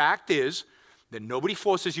 But the fact is that nobody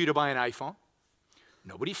forces you to buy an iPhone.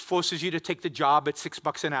 Nobody forces you to take the job at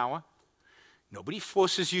 $6 an hour. Nobody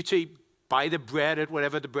forces you to buy the bread at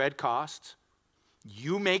whatever the bread costs.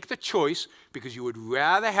 You make the choice because you would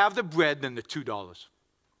rather have the bread than the $2,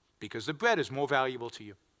 because the bread is more valuable to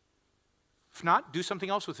you. If not, do something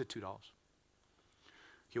else with the $2.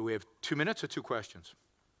 Here we have 2 minutes or 2 questions.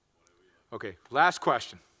 Okay, last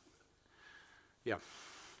question. Yeah.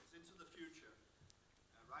 It's into the future.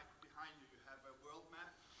 Right behind you, you have a world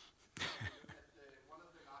map. At one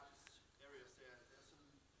of the largest areas there, there's a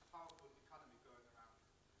powerful economy going around,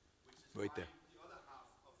 which is Right there. the other half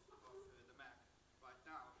of the map right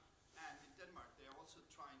now. And in Denmark, they're also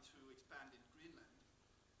trying to expand in Greenland,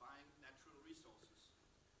 buying natural resources.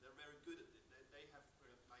 They're very good at it. They have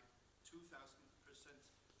like 2,000%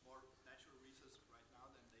 more natural resources right now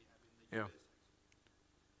than they have in the Yeah. US.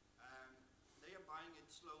 They are buying it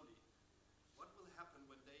slowly. What will happen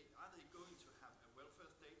when are they going to have a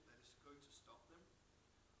welfare state that is going to stop them?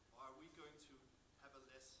 Or are we going to have a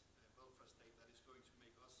less welfare state that is going to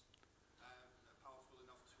make us powerful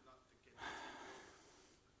enough to not get taken over?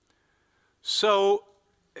 So,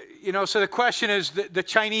 so the question is, the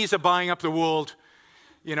Chinese are buying up the world,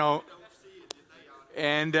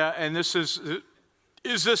 and this is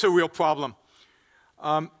this a real problem?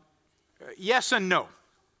 Yes and no.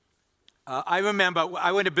 I remember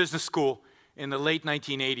I went to business school in the late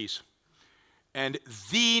 1980s, and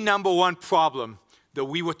the #1 problem that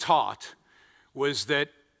we were taught was that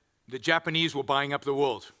the Japanese were buying up the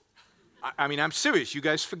world. I mean, I'm serious, you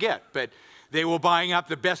guys forget, but they were buying up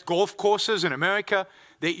the best golf courses in America.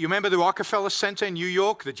 You remember the Rockefeller Center in New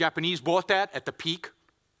York? The Japanese bought that at the peak.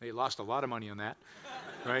 They lost a lot of money on that,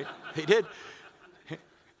 right? They did.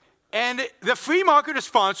 And the free market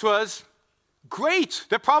response was, great,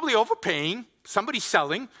 they're probably overpaying, somebody's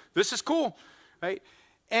selling, this is cool, right?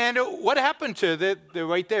 And what happened to they're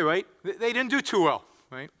right there, right? They didn't do too well,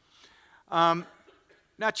 right?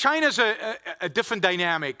 Now, China's a different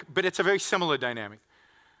dynamic, but it's a very similar dynamic.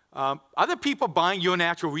 Other people buying your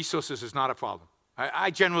natural resources is not a problem.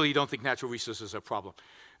 I generally don't think natural resources are a problem.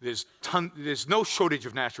 There's no shortage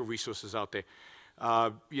of natural resources out there.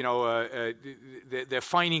 They're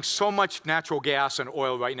finding so much natural gas and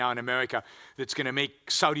oil right now in America that's going to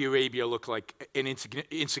make Saudi Arabia look like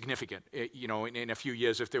insignificant, in a few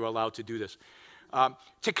years if they're allowed to do this.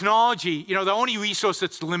 Technology, the only resource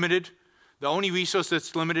that's limited,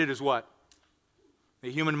 is what?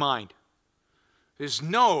 The human mind. There's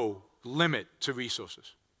no limit to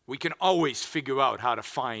resources. We can always figure out how to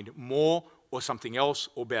find more or something else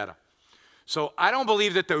or better. So I don't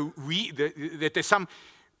believe that that there's some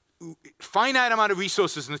finite amount of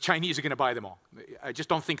resources and the Chinese are going to buy them all. I just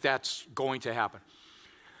don't think that's going to happen.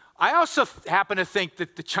 I also happen to think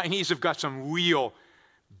that the Chinese have got some real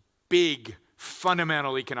big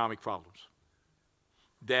fundamental economic problems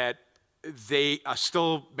that they are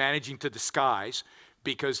still managing to disguise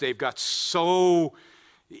because they've got so,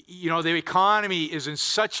 you know, their economy is in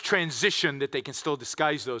such transition that they can still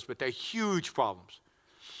disguise those, but they're huge problems.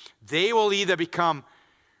 They will either become,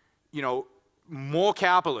 you know, more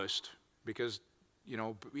capitalist because, you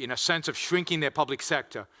know, in a sense of shrinking their public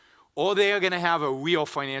sector, or they are going to have a real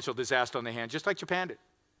financial disaster on their hands, just like Japan did.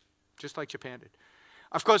 Just like Japan did.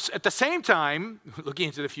 Of course, at the same time, looking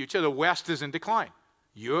into the future, the West is in decline.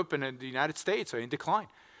 Europe and the United States are in decline.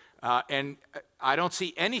 And I don't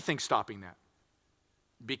see anything stopping that.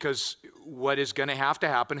 Because what is going to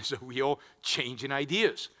happen is a real change in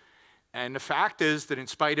ideas. And the fact is that in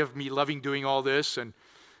spite of me loving doing all this and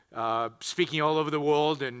speaking all over the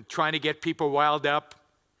world and trying to get people riled up,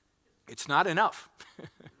 it's not enough.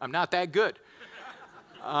 I'm not that good.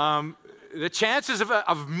 The chances of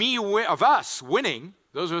us winning,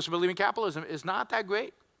 those of us who believe in capitalism, is not that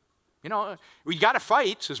great. You know, we got to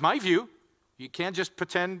fight, is my view. You can't just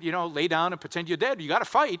pretend, you know, lay down and pretend you're dead. You got to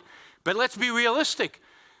fight. But let's be realistic.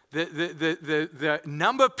 The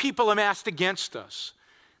number of people amassed against us,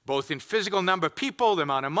 both in physical number of people, the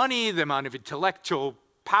amount of money, the amount of intellectual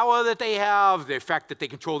power that they have, the fact that they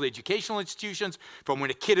control the educational institutions from when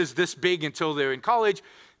a kid is this big until they're in college,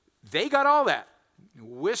 they got all that.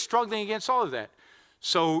 We're struggling against all of that.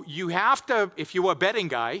 So you have to, if you were a betting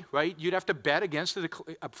guy, right, you'd have to bet against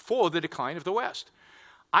for the decline of the West.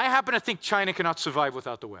 I happen to think China cannot survive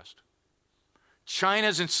without the West.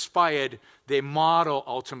 China's inspired, their model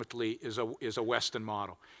ultimately is a Western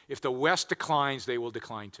model. If the West declines, they will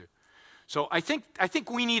decline too. So I think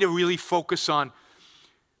we need to really focus on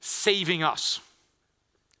saving us.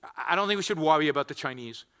 I don't think we should worry about the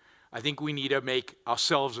Chinese. I think we need to make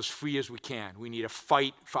ourselves as free as we can. We need to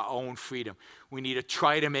fight for our own freedom. We need to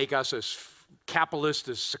try to make us as capitalist,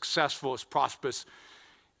 as successful, as prosperous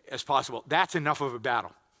as possible. That's enough of a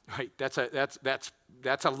battle, right? That's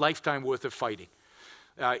a lifetime worth of fighting.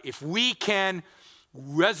 If we can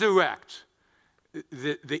resurrect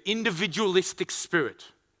the individualistic spirit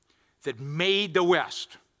that made the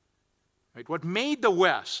West, right? What made the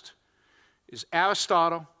West is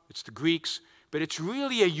Aristotle, it's the Greeks, but it's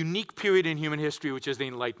really a unique period in human history, which is the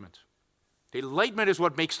Enlightenment. The Enlightenment is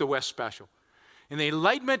what makes the West special. And the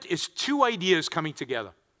Enlightenment is two ideas coming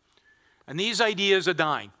together. And these ideas are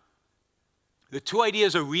dying. The two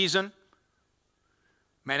ideas are reason,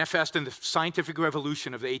 manifest in the scientific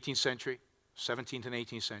revolution of the 18th century, 17th and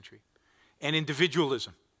 18th century, and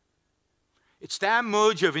individualism. It's that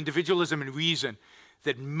merger of individualism and reason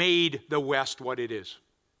that made the West what it is.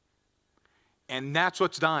 And that's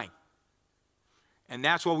what's dying. And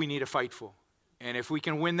that's what we need to fight for. And if we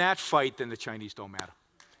can win that fight, then the Chinese don't matter.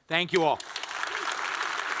 Thank you all.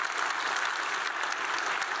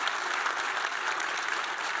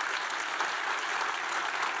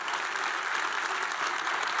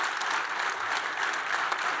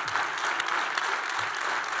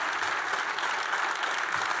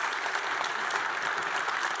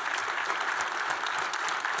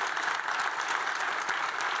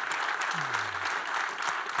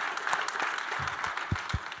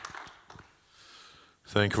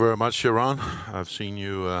 Thank you very much, Yaron. I've seen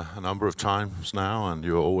you a number of times now, and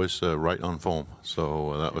you're always right on form.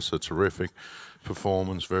 So that was a terrific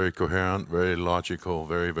performance, very coherent, very logical,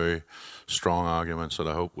 very, very strong arguments. And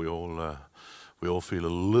I hope we all feel a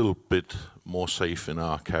little bit more safe in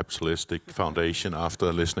our capitalistic foundation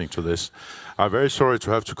after listening to this. I'm very sorry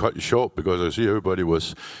to have to cut you short because I see everybody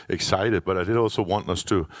was excited, but I did also want us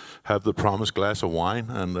to have the promised glass of wine.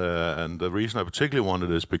 And the reason I particularly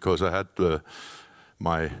wanted is because I had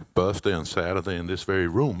my birthday on Saturday in this very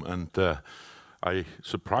room, and I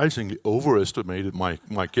surprisingly overestimated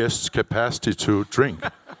my guests' capacity to drink.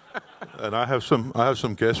 And I have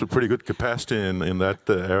some guests with pretty good capacity in that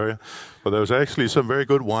area, but there was actually some very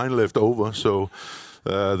good wine left over. So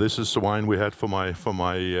this is the wine we had for my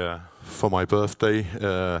birthday.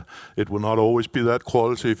 It will not always be that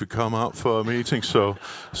quality if you come out for a meeting, so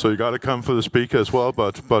you got to come for the speaker as well.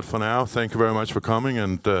 But for now, thank you very much for coming,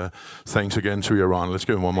 and thanks again to Yaron. Let's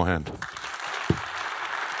give him one more hand.